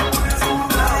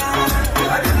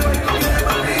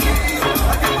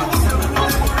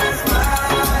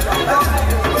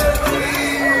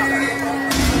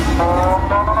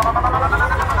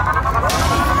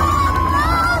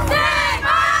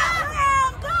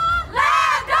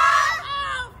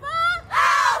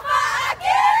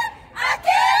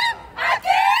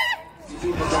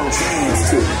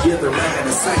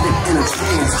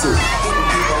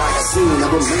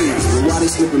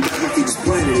 Slipping back, my feet is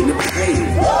planted and never paid.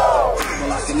 Well,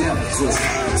 I can never do.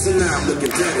 So now I'm looking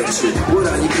dead at you. What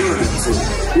are you gonna do?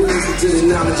 What is it to the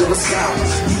knowledge of a sound?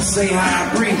 You say how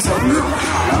I breathe, so no.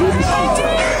 I'm in Peter.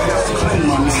 Got to claim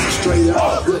my name straight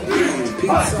up. Good name.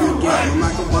 People still get me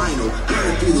like a vinyl.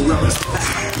 Running through the rubber.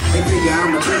 They figure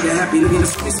I'm a trigger happy to get a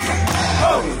space back.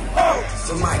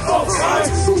 So microphones,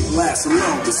 fruit lasts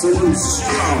alone, the solution is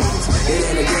strong. It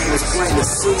ain't a game, it's plain to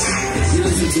see. You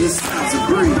listen to the sounds and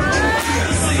breathe.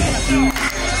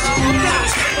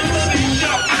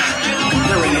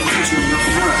 There ain't no future in your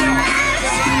front.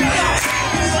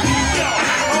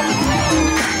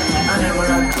 I never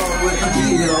got caught with the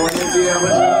deal, and if you ever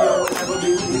do, you'll never be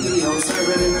with the deal.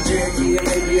 Serving in the Cherokee, and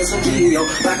maybe it's a deal.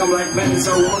 Like I'm like Ben,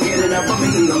 so we'll get it up for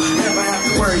me. Never have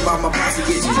to worry about my boss to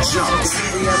get you jumped. See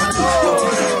me ever do, don't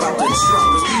think about the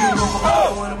trunk. Even though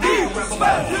I'm on the beat,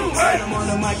 I'm on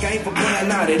the mic, I ain't for playing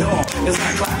out at all. It's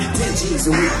like 10 G's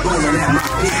and we blowing at my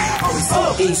beat. Always so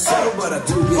east, but I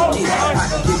do get deep. I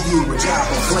can give you a job,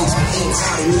 a place to eat.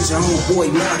 How to meet your homeboy,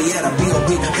 Marty at a B.O.B.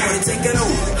 Boy, take it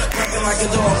over. Fucking like a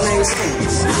dog named Snoop.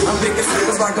 I'm picking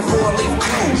fingers like a 4-leaf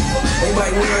cone. They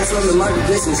might wear something like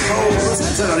this is cold.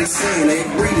 That's how they saying they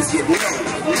breeders get low.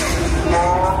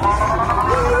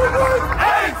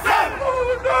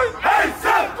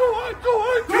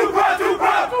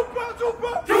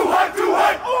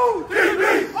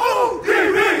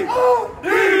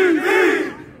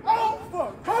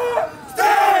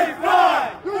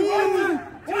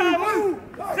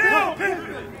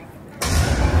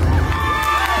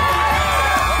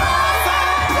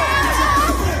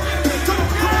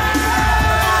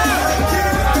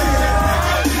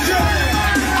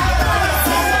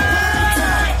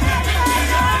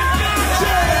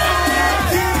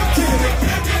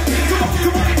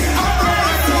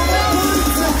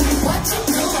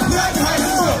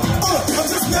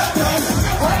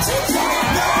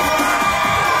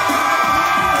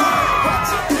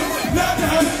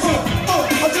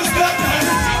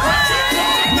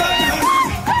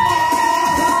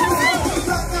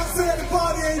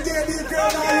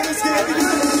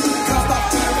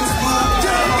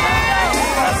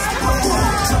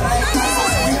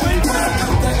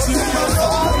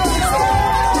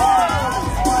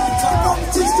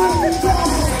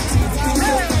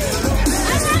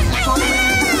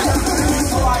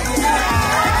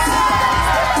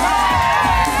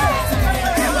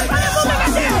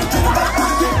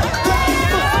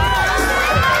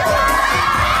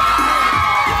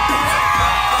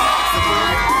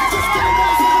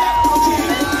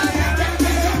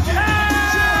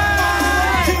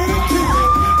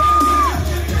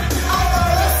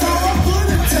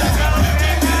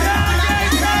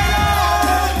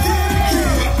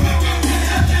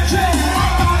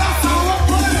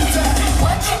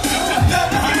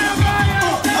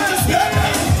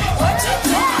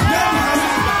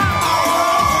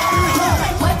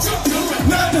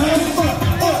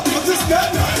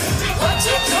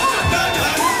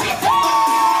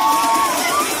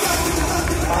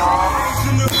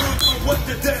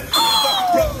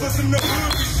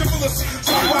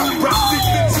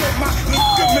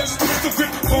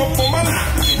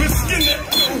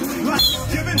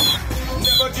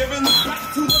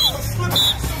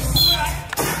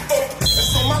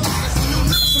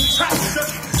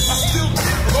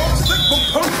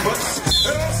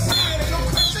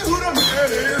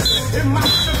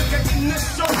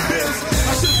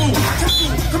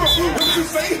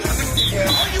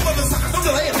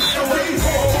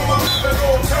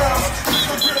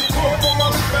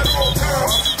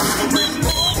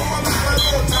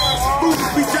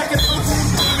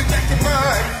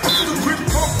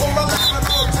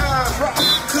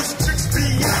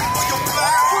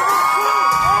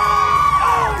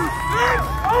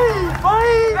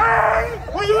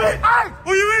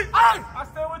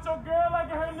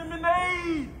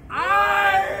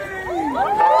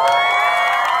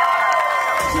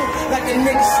 Like a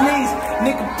nigga sneeze,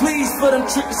 nigga please for them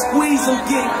trick squeeze, I'm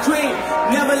getting cream.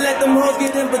 Never let them hoes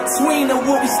get in between of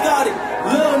what we started.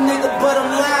 Little nigga, but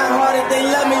I'm lying hearted. They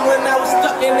love me when I was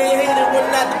stuck and they hated when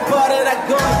I departed. I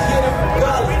go and get it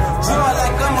regardless. Draw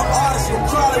like I'm an artist, and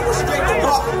crawling with straight to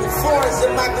walking with foreigns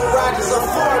in my garages. I'm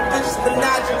foreign bitches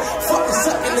menaging, fucking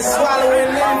sucking and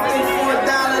swallowing everything for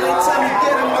 $1. They tell me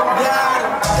get him, I got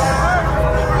him.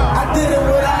 I did it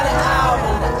without an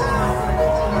album.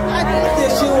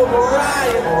 This shit with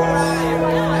Mariah.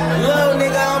 Little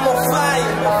nigga, I'm on fire.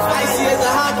 Icy as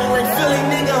a hockey ring, Philly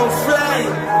nigga, I'm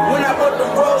flying. When I bought the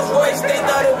Rolls Royce, they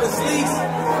thought it was lease.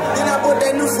 Then I bought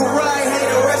that new Ferrari,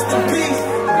 hater, rest in peace.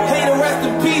 Hater, rest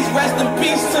in peace, rest in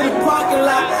peace to the parking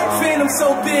lot. Phantom so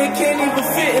big, can't even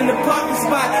fit in the parking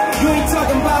spot. You ain't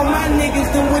talking about my niggas,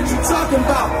 then what you talking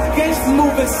about? Gangsters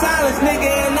moving silence, nigga,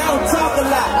 and I don't talk a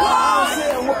lot.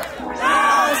 I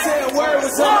don't say a word,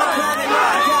 was on my planet.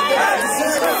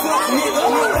 Nigga,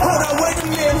 hold on, wait a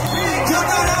minute. Y'all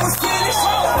thought I was finished.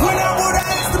 When I would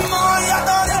have asked them all, y'all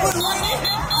thought it was raining.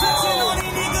 Touching on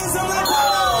these niggas, I'm like,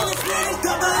 hold on, it's finished.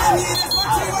 Double M, yeah, that's my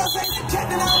zero. Say the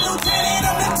captain, I'm lieutenant.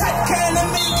 I'm the type of kind that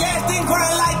make casting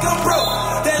grind like I'm broke.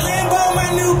 That Lambo, my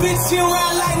new bitch, she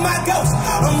ride like my ghost.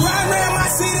 I'm riding around my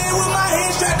city with my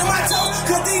hands strapped to my toes.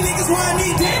 Cause these niggas want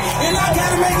me dead, and I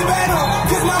gotta make it back home.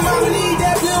 Cause my mama need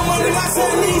that bill money, my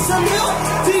son needs some milk.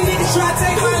 These niggas try to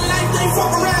take my life, they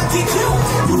fuck around, get killed.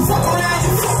 You fuck around,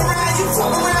 you fuck around, you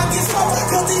fuck around, get smoked.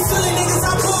 Cause these silly niggas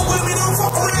I pull with me don't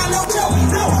fuck around, no joke.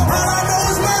 No, all I know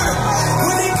is murder.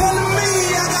 When they come to me,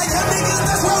 I got young niggas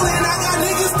that's rolling. I got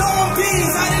niggas throwing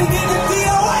bees. I didn't get the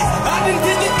DOA, I didn't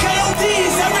get the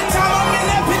KODs. Every time I'm in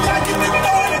that bitch, I get the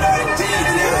throwing it on the G's.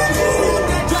 And I'm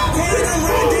that drop head, I'm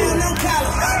riding down, no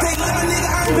collar. They let my nigga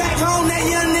earn back home, that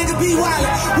young nigga be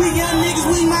wildin'. We young niggas,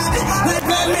 we mobbin'. Like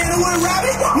Batman and with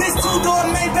Robin. Miss two-door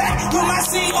Maybach with my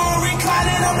seat on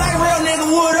reclining. I'm like, real nigga,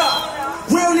 what up?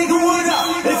 Real nigga, what up?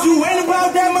 If you ain't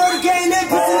about that murder game, then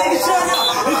pussy nigga, shut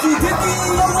up. If you dippy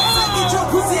in your ass, I get your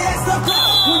pussy ass up.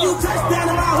 When you touch down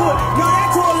in my hood, no, that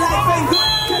tour life ain't good.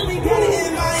 Cause me got it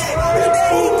in my head. The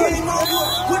day he gave my wood,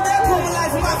 put that Puma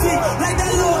life in my feet. Like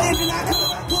that little engine I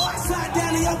could. Boy, I slide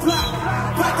down in your block.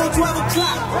 Back on 12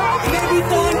 o'clock. And they be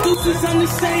throwing deuces on the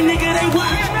same nigga they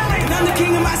watch. And I'm the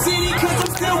king of my city, cause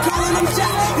I'm still calling them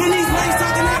shots. And these lanes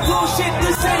talking that bullshit,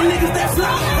 the same niggas that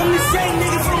flop. I'm the same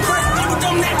nigga from first, nigga,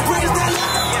 them that praise that lie.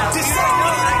 The same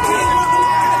nigga that can't walk and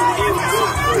I had to get my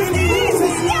shot. And these niggas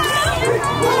ain't lie.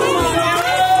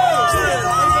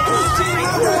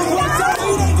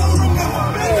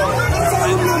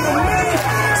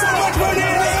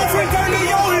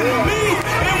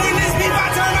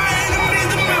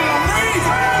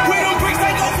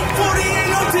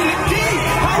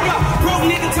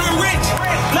 Nigga turn rich,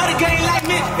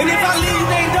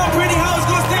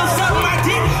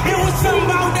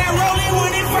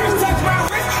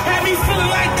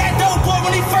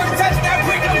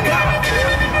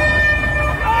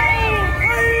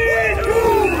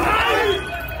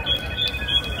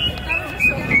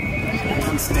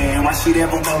 understand why she'd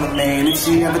ever want a man. If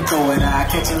she ever throw it, I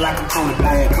catch it like a corner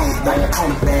bag.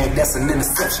 Corner bag, that's an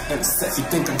interception. You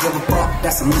think I give a fuck?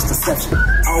 That's a misconception.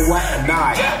 Oh what a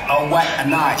night, oh what a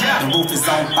night. The roof is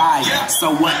on fire,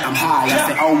 so what? I'm high. I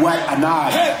say, oh what a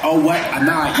night, oh what a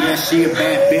night. Yeah, she a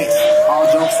bad bitch. All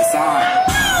jokes aside,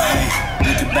 hey,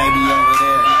 look at baby over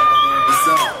there. What's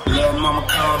up? Little mama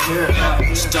come here.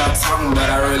 She started talking, but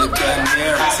I really couldn't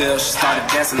hear her. Till she started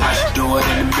dancing like she do it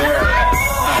in the mirror.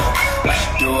 Like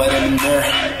she do it in the mirror.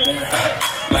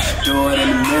 Like she do it in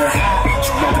the mirror.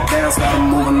 She broke it down, started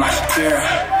moving like she care.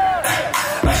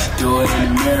 Like she do it in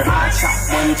the mirror. Chop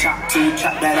one, chop two,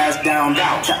 chop that ass down,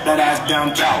 down. Chop that ass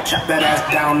down, down. Chop that ass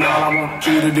down. All I want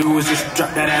you to do is just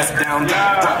drop that ass down,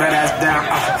 down. Drop that ass down.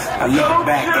 I look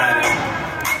back at it.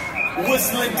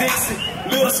 Whistling Dixie,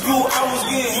 middle school, I was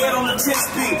getting head on the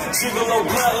 10-speed. Gigolo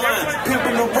bloodline,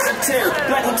 pimping the red tear.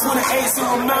 Black on 28, so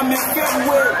remind me of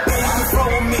February. Baby, you flow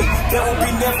with me, that will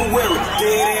be never weary.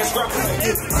 Dead ass rappers,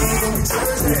 get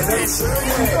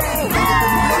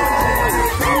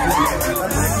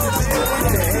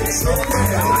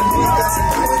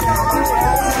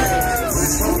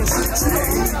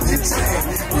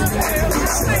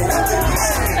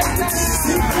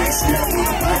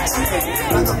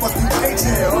like a fucking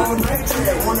paycheck, all night,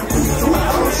 wanna put you through a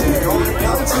house, on the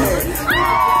couch,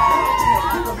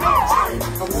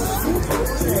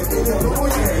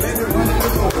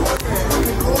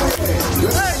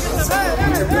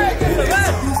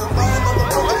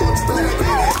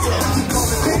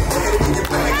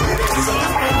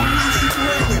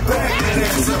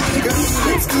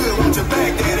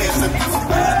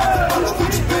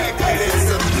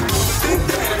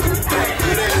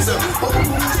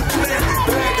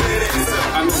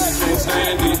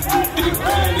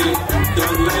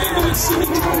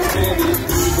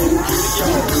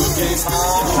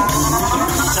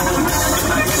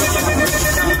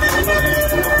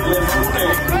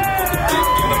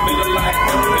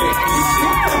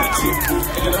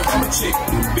 chick,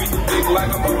 beat the dick like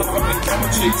a motherfucking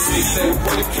camera chick. She said,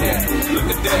 what a cat, look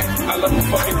at that, I love a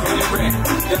fucking pretty rat.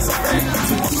 That's a fact,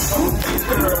 so I'm a big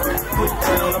girl, put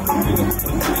down, I'm a nigga,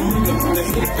 with a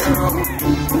hit girl.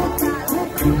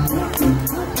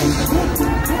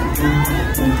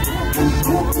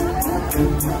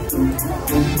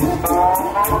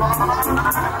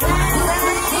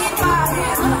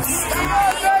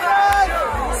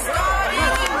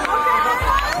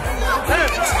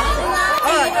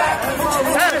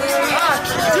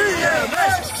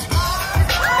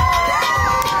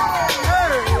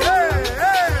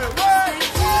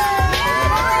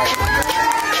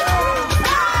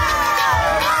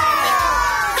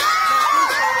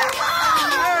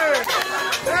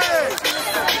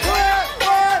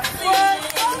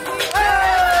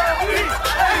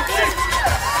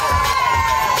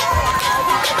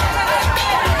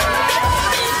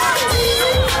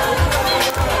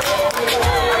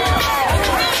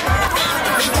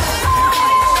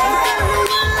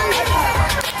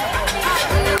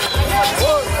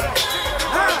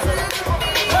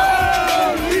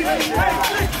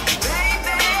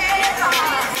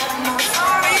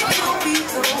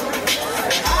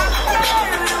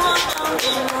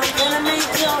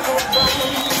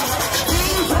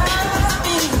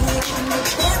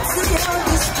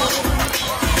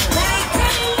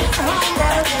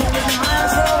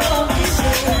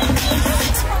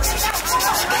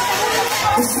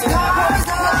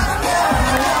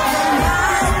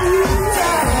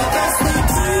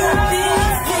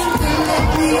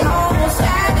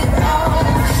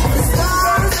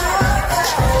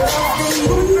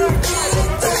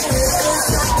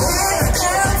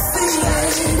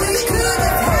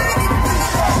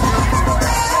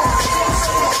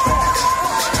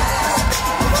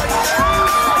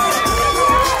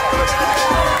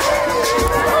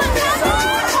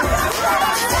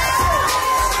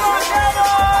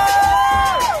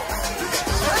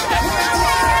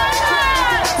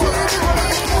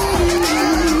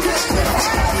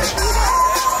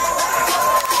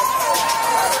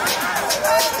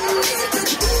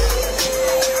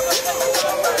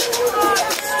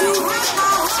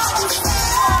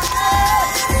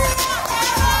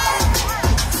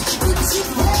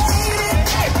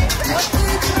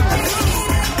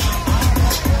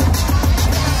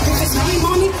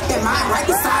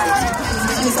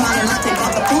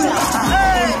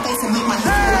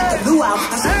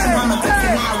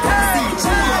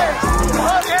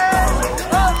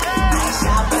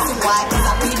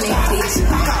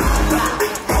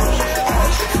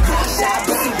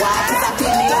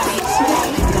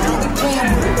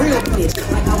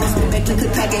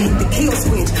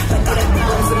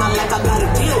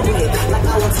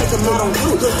 it on you,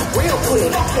 real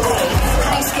quick. I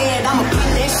ain't scared, I'ma put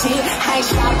that shit. I ain't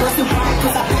shy, bustin' wide,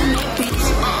 cause I been that bitch.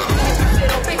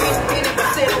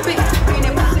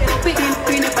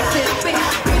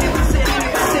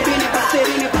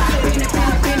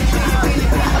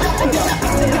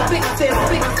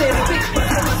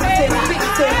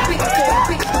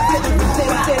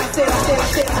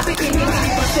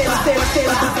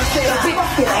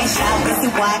 ain't shy,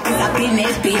 bustin' wide, cause I been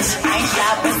that bitch. I ain't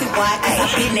shy, bustin' wide, cause I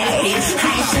been that bitch. I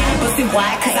ain't shy, bustin'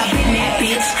 wide, cause I been that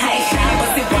bitch. I ain't shy,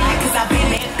 bustin' wide, cause I been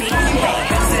that bitch.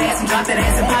 Bounce that ass and drop that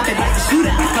ass and pop it like a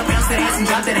shooter. Bounce that ass and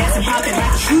drop that ass and pop it like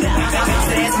a shooter. Bounce that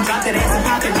ass and drop that ass and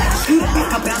pop it like a shooter. Bounce that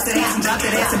ass and drop that ass and pop it like a shooter. Bounce that ass and bounce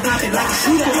that ass and drop that ass and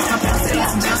bounce that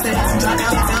ass and bounce that ass and drop that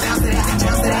ass and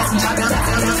bounce that ass and bounce that ass and drop that ass and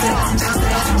bounce that ass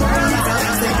and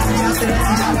bounce that ass and drop that ass and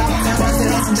bounce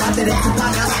that ass and drop that ass and pop it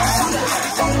like a shooter.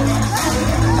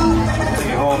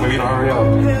 Take it home, baby. Don't hurry up.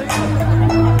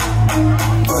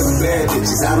 Bad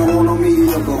bitches, I don't want no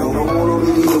mediocre. Don't want no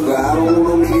mediocre. I don't want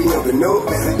no mediocre. No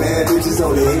bad bitches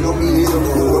on there, ain't no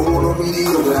mediocre. Don't want no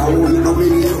mediocre. I won't need no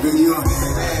mediocre. You a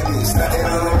bad bitch, starting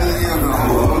on no mediocre. I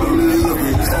don't want no mediocre.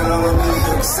 You start on no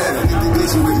mediocre. 7 50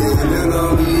 bitch with that, and no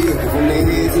mediocre. From their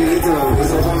head to their toe,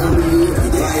 it's all on no mediocre.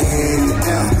 They ain't hand it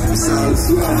down. It's all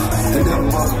slow. And that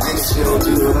motherfucker shit don't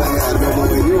do it. I got no more.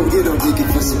 You don't get no dicky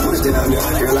for some push that I'm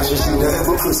there. Girl, I should shoot that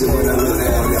for pussy when I look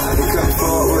down there. I can come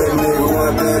forward and nigga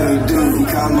want better. Do you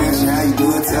call me, how you do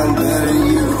it, tell them better than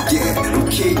you. Yeah, I'm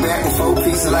kick back with 4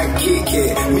 pieces like a Kit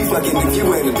Kat. Me fucking if you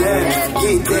ain't a daddy,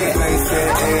 get that. I ain't fat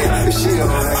ass, but she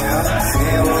don't have.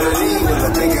 And one of these,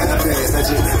 I think I passed. I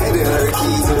just handed her the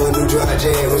keys to a new dry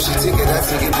jam. When she took it, I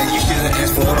took it back. You should've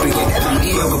asked for a big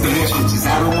mediocre, bitch.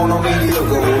 I don't want no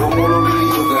mediocre, I don't want no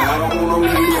mediocre. I don't want no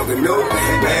mediocre, no.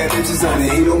 Bad bitches on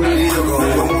there, ain't no mediocre. I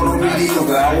don't want no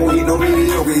mediocre, I won't eat no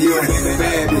mediocre. You're a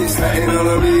bad bitch, I ain't on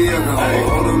no mediocre. I don't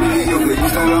want no mediocre, you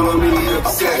stand on no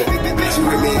mediocre. Said it, bitch, you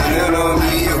with me, I don't know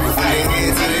mediocre. From their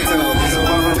head to their toe, it's all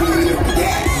on no mediocre,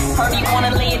 yeah. Heard he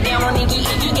wanna lay it down on Iggy.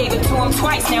 Iggy gave it to him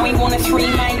twice. Now he wanna 3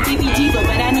 like Baby Diva,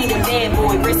 but I need a bad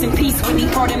boy. Rest in peace, Whitney,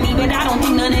 part of me, but I don't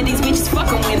think none of these bitches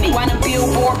fucking with me. Why the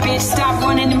billboard bitch stop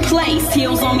running in place?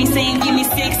 Heels on me saying give me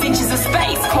 6 inches of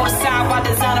space. Courtside while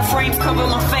designer frames cover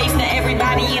my face. Now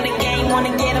everybody in the game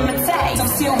wanna get him a taste. I'm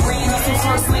still green, I'm still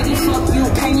first lady. Fuck you,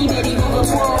 pay me, daddy, we go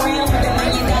twirl around with $1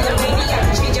 million baby. I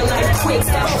can change your life quick,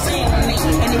 stop playing with me.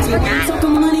 And if you ain't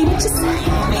talking money, bitches say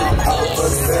me.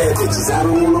 Bad bitches, I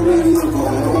don't want no mediocre. I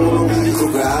don't want no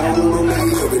mediocre. I don't want no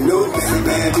mediocre. No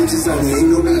bad bitches on there, ain't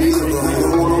no mediocre. I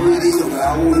don't want no mediocre. I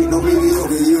won't eat no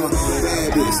mediocre. You're a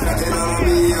bad bitch, stand on no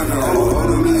mediocre. I don't want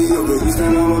no mediocre. You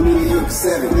stand on no mediocre.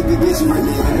 7 50 bitch with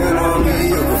me, I got no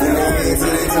mediocre. From their head to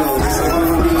their toe, it's all on no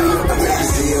mediocre. I can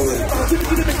deal with it.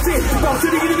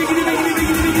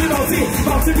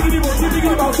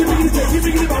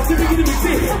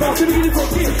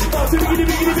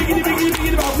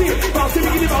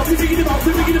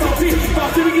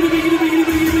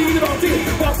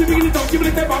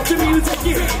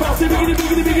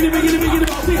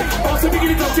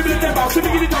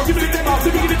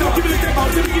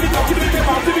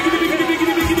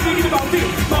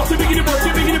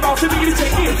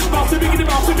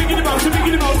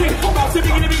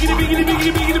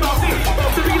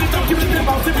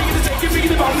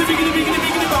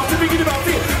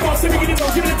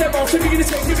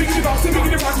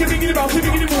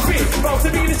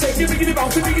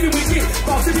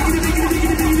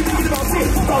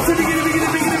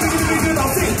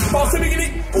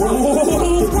 You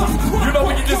know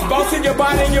when you just bouncing your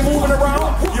body and you're moving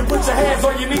around, you put your hands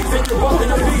on your knees and you're bumping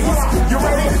your knees. You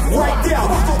ready? Right down.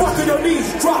 Buckle your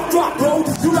knees. Drop, bro.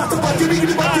 You got to buckle your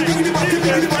knees. Buckle your knees. Buckle your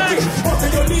knees. Buckle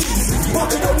your knees.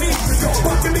 Buckle your knees. Buckle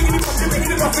your knees.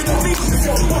 Buckle your knees.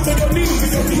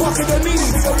 Buckle your knees.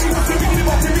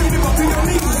 Buckle your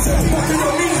knees.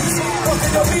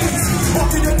 Buckle your knees.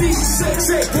 Buckle your knees.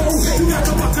 Shake, bro. You got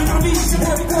to buckle your knees.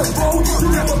 Work, bro. You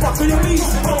got to buckle your knees. You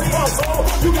got to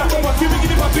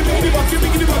buckle your knees. Buckle your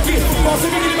knees. Buckle your knees. Bounce it,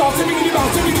 bounce it,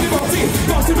 bounce it, bounce it, bounce it, bounce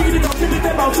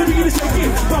it, bounce it, bounce it, bounce it, shake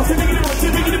it, bounce it, bounce it,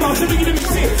 bounce it, bounce it,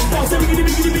 mix it,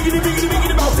 bounce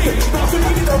it, bounce it, bounce it,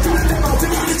 bounce it, bounce it, bounce it,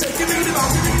 shake it,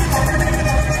 bounce it.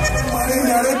 Money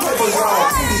now they papers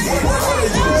wrong.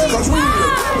 Cause we need a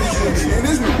in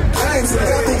this game, so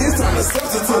I think it's time to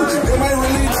substitute. Them ain't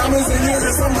really diamonds and you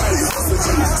hear somebody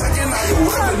substitute. Checking out your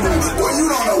revenue, boy, you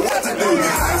don't know what to do. I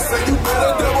say you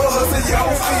better double hustle your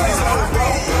fees.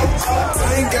 I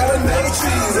ain't got a name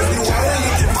cheese. If you want it,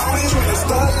 you can always try to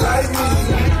start like me.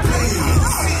 Please.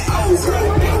 Oh, girl,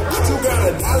 you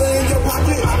got $1 in your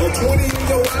pocket or 20 in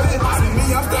your wallet. To me,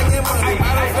 I'm stacking money. I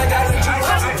don't think I let you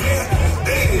watch it.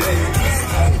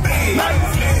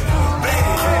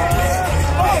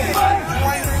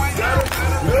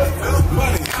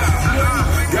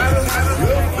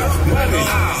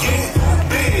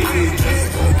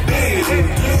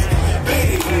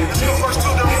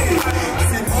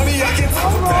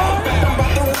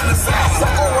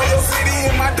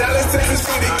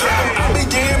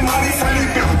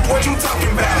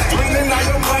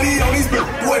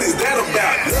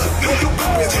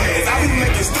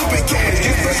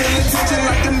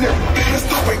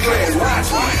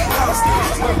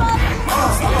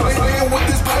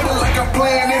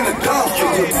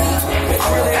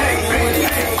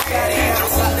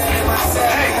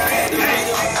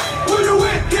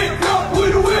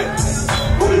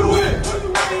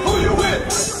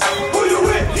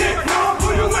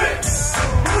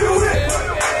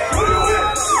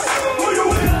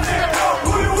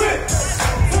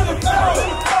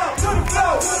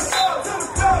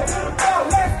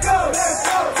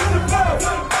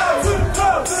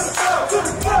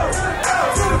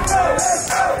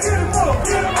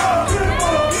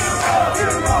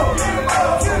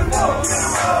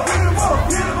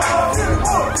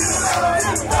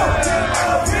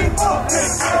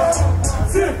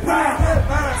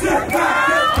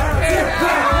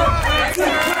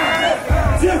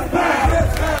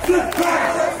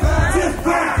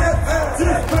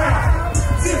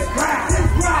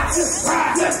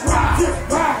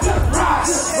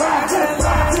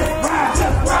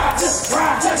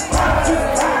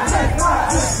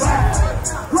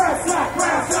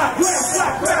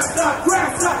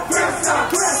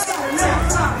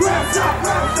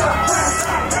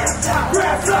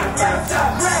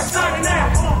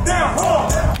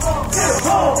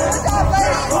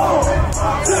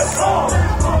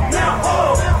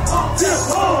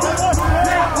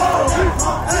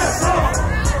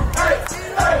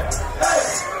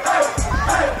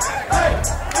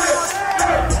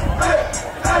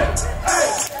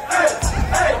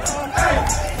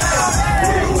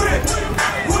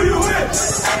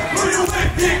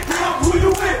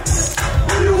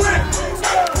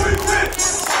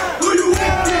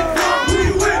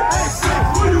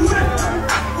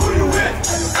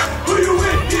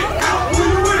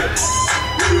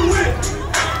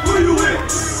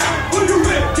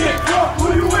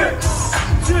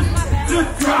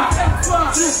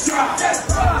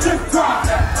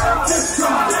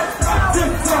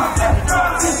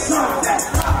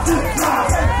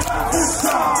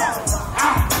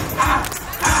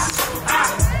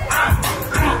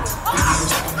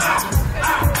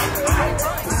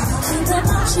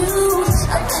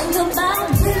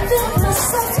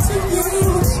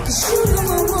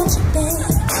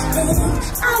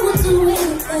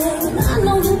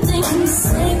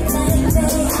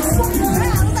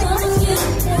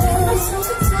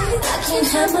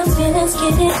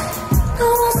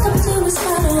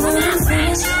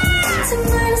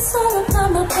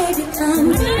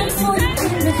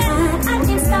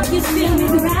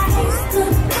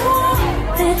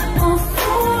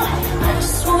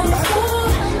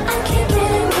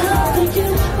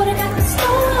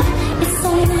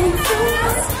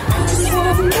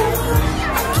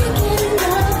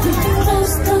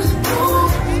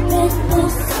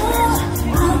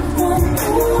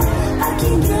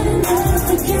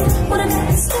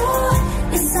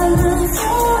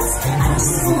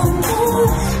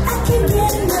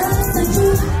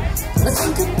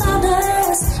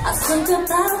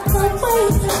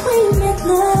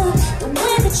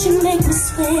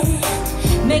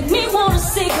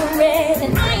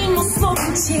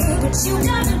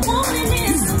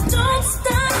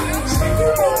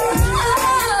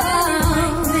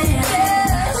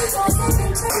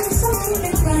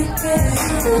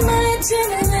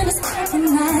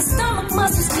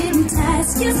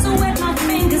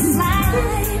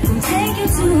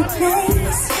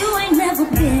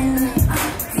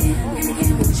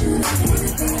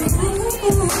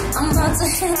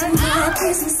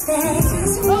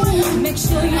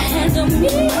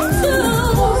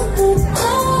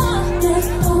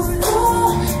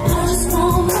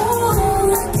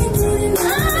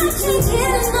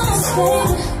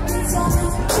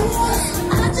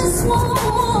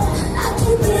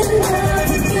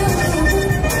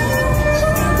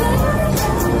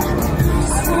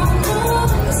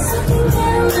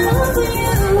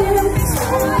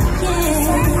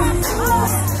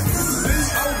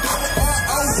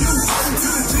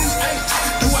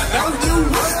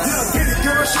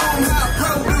 Girl, show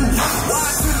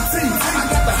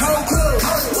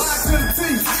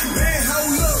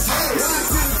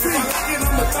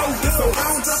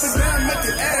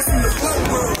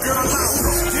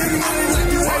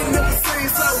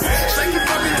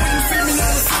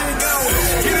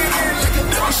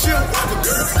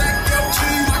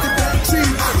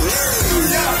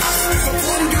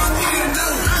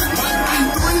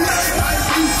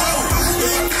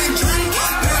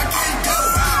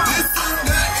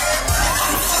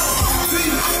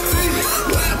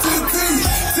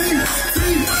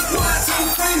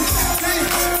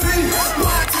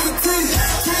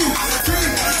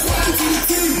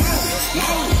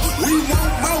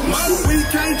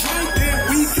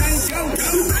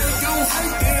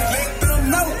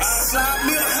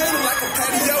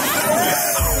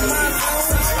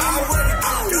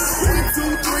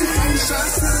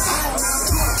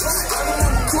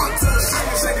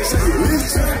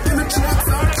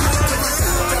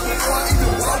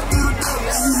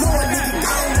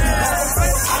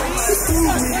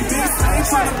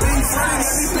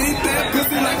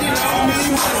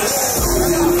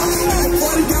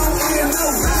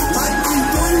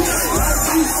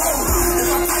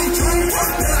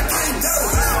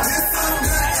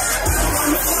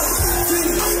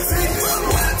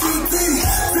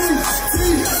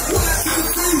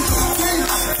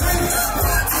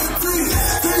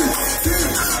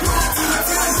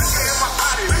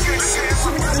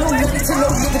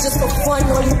just for fun,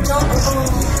 no you don't.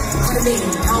 $100 million,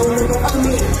 I don't know no other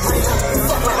million.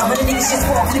 Fuck like 100 niggas just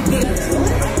for $100 billion.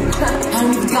 I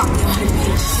don't even got me 100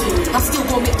 million. I still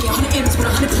won't make me 100 M's with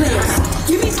 100 players.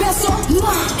 Give me peso,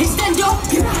 extendo.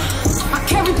 I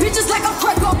carry bitches like I'm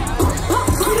Greco.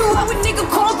 You know how a nigga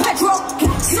call Petro.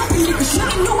 Certain niggas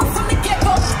should've knew it from the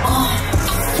get-go.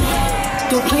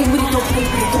 Don't play with it, don't play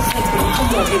with it, don't play with it. Come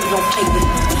on, baby, don't play with it.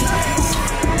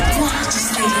 Just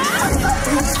lay it.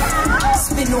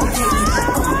 Spin on baby.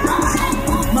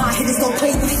 My hitters don't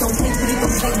play with it, don't play with it,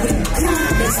 don't play with it.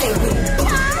 They stay with it.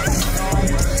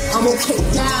 I'm okay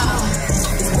now.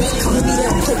 Come to me,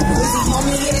 they'll play with it. The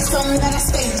only hit is something that I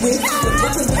stay with. The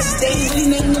broken bitches, they really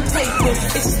make me play with.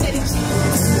 It's steady.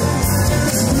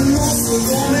 No soy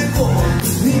lo mejor,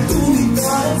 ni tú ni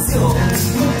canción.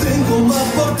 No tengo más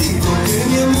partido que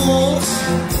mi amor.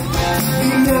 Y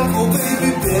me hago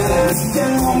baby bear, que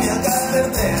no me hagas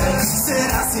perder.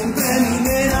 Será siempre mi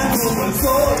nena como el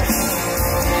sol.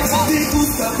 Te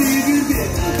gusta vivir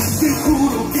bien, te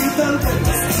juro que tal vez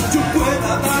yo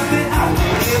pueda darte algo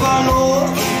de valor.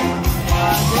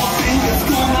 Lo tengas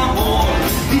con amor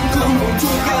y con mucho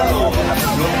calor,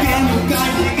 lo que nunca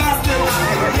llegaste a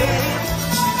querer.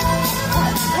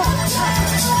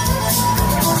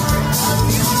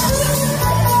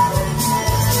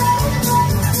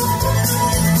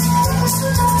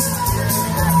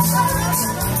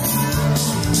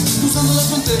 Cruzando la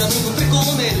frontera me encontré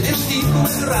con él. Era un tipo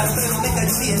medio raro, pero me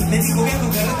cayó bien. Me dijo que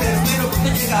con carretera, pero cuando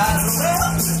llegara no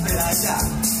puedo esperar ya.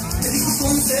 Me dijo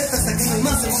con certeza hasta que no hay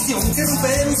más emoción que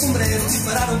romper un sombrero,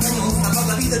 disparar un cañón, salvar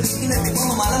la vida de un jinete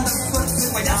cuando mal anda su suerte,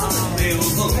 soy payaso de rodeo.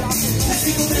 Le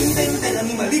digo ven,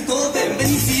 animalito, ven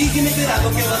y sígueme, verás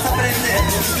lo que vas a aprender.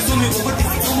 Yo soy muy fuerte,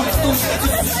 como las tontas, yo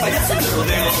soy payaso de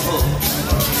rodeo.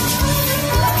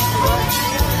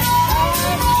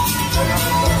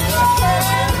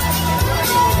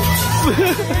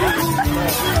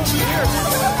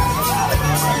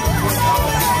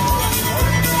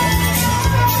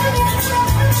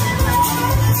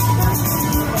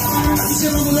 Así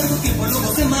llevamos un largo tiempo,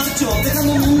 luego se marchó,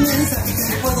 dejándome un mensaje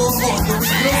que recuerdo hoy. Lo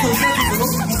peligroso y rápido, lo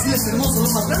difícil es hermoso, lo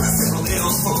más grande se rodeo.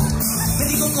 Me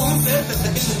dijo con certeza que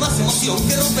no es más emoción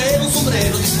que romper un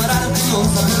sombrero, disparar un cañón,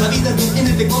 salvar la vida de un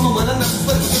jinete como malanda su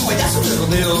suerte, soy payaso de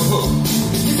rodeo.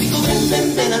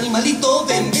 Ven, animalito,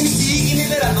 ven y sigue y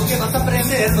verás lo que vas a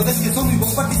aprender. No ves que soy muy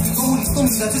buen partícipo, muy listo,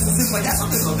 muy gracioso, soy payaso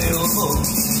de rodeo.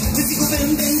 Les digo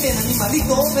ven,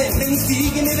 animalito, ven y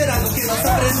sigue y verás lo que vas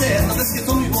a aprender. No ves que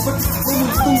soy muy buen partícipo, muy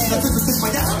listo, muy gracioso, soy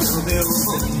payaso de rodeo.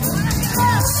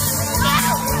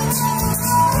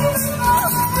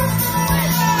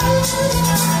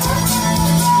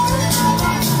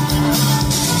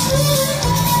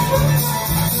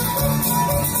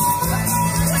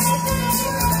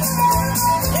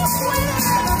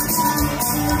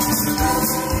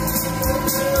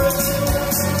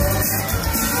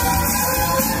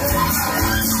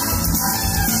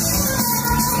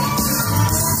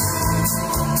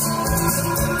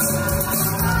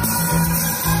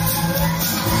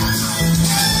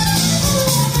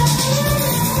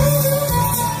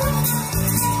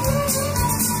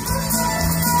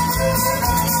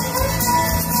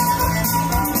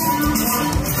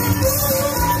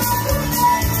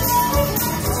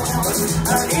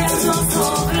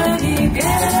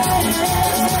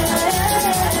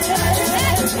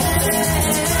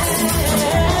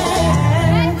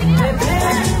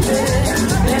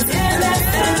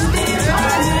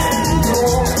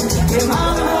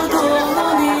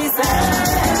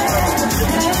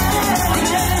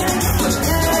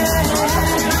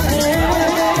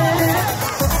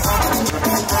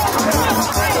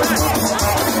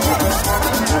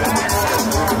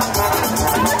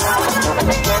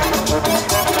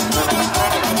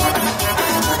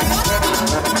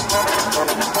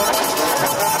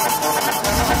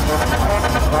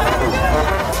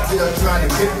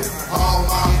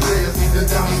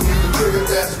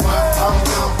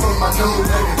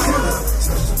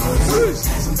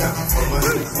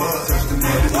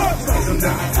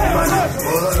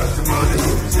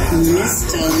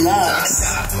 Mr. Lux.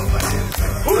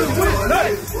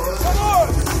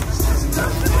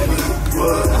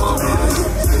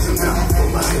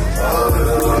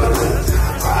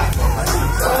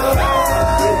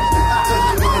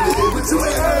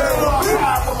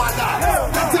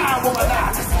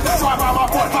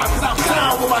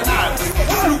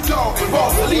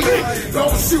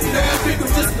 Don't shoot that nigga,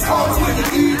 just call me when you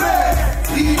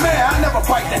leave man, I never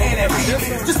bite the hand that beat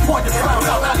me. Just point the clown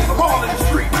out, I leave them all in the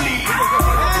street, please.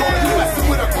 Boy, you messing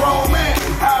with a grown man.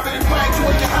 I've been playing you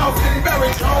in your house and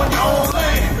buried you on your own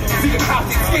land. See the cops,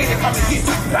 they scared to come and get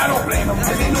you. I don't blame them,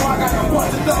 cause they know I got no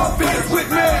ones to star fans with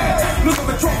me. Look at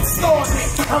the trouble starting.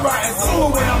 I'm riding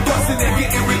solo when I'm busting and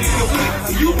getting ready to win.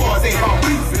 So you boys ain't about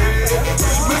me.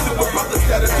 You messing with brothers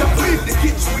that are just pleased to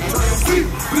get you into your sleep.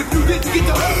 But if you didn't get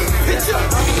the hit you.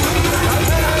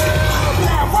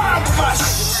 Why my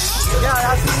shit? Yeah,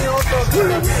 I see you also.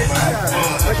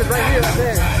 Which is right here,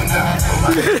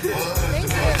 right there.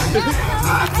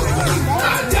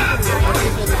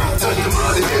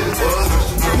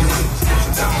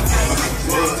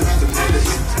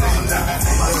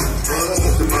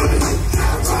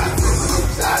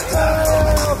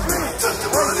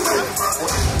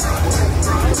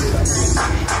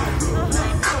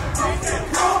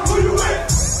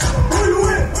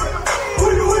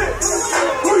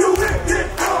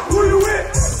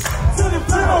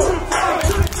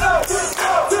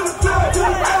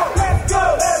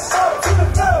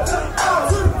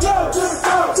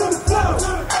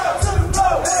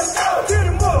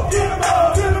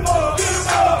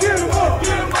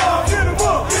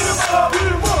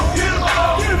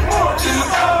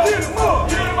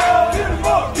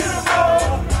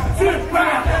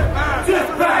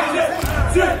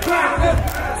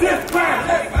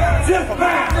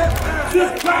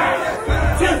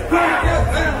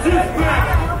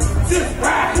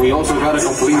 We also got a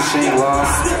complete Shane loss.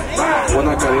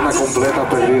 Una cadena completa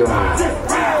perdida.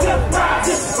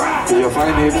 If you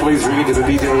find it, please ring it to the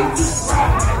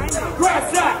DJ.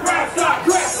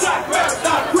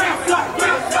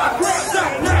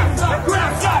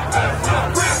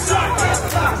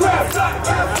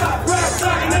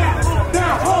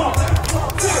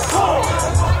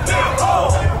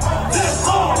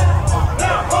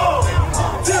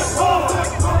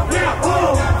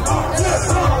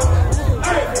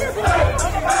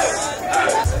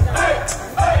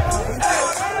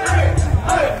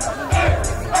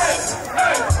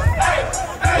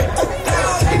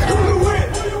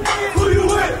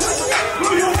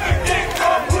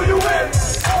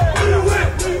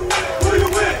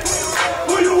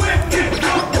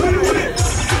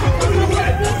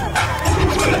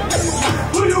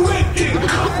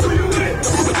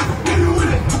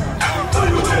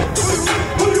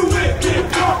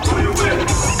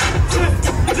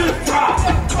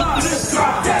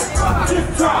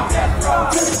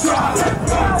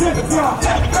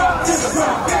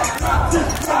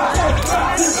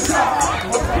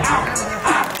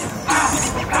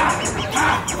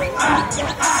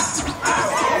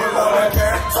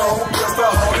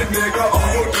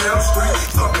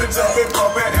 Jumping,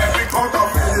 bumping, every punk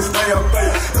off in this day up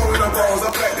there. Throwing the balls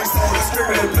up at these songs,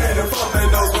 screaming and playing and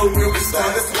fucking those when we start.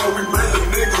 That's where we bring the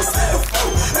niggas to the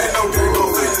floor. Ain't no game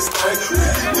gon' make this thing. We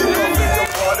can get on in the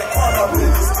party, caught up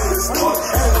niggas get it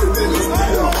started. Every niggas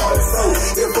need a heart soul.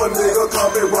 If a nigga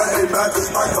coming right, ain't not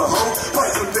just like a hoe.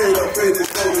 Punch him dead up in his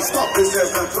nose and stop his ass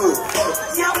not to.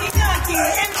 Yeah, we junkie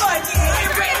and funky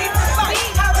and ready to fight.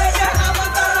 I bet that I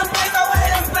was gonna play the way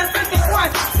the specific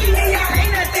one. See me, I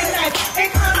ain't nothing like it.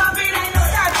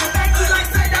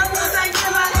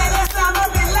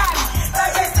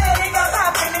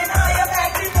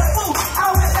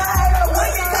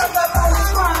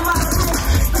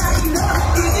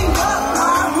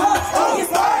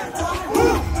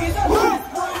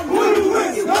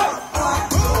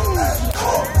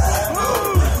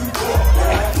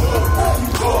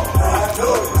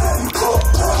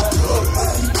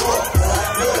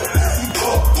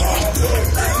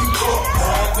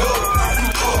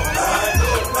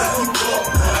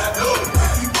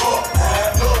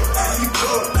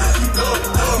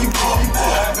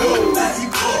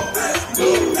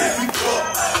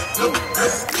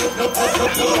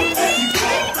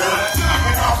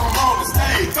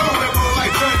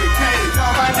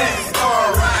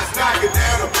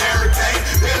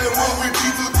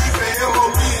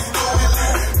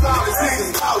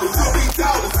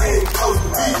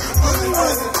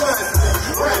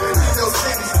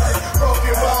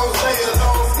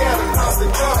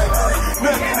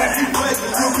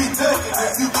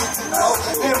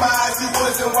 In my eyes, you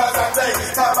wasn't what I think.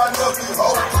 It's time I know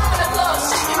you.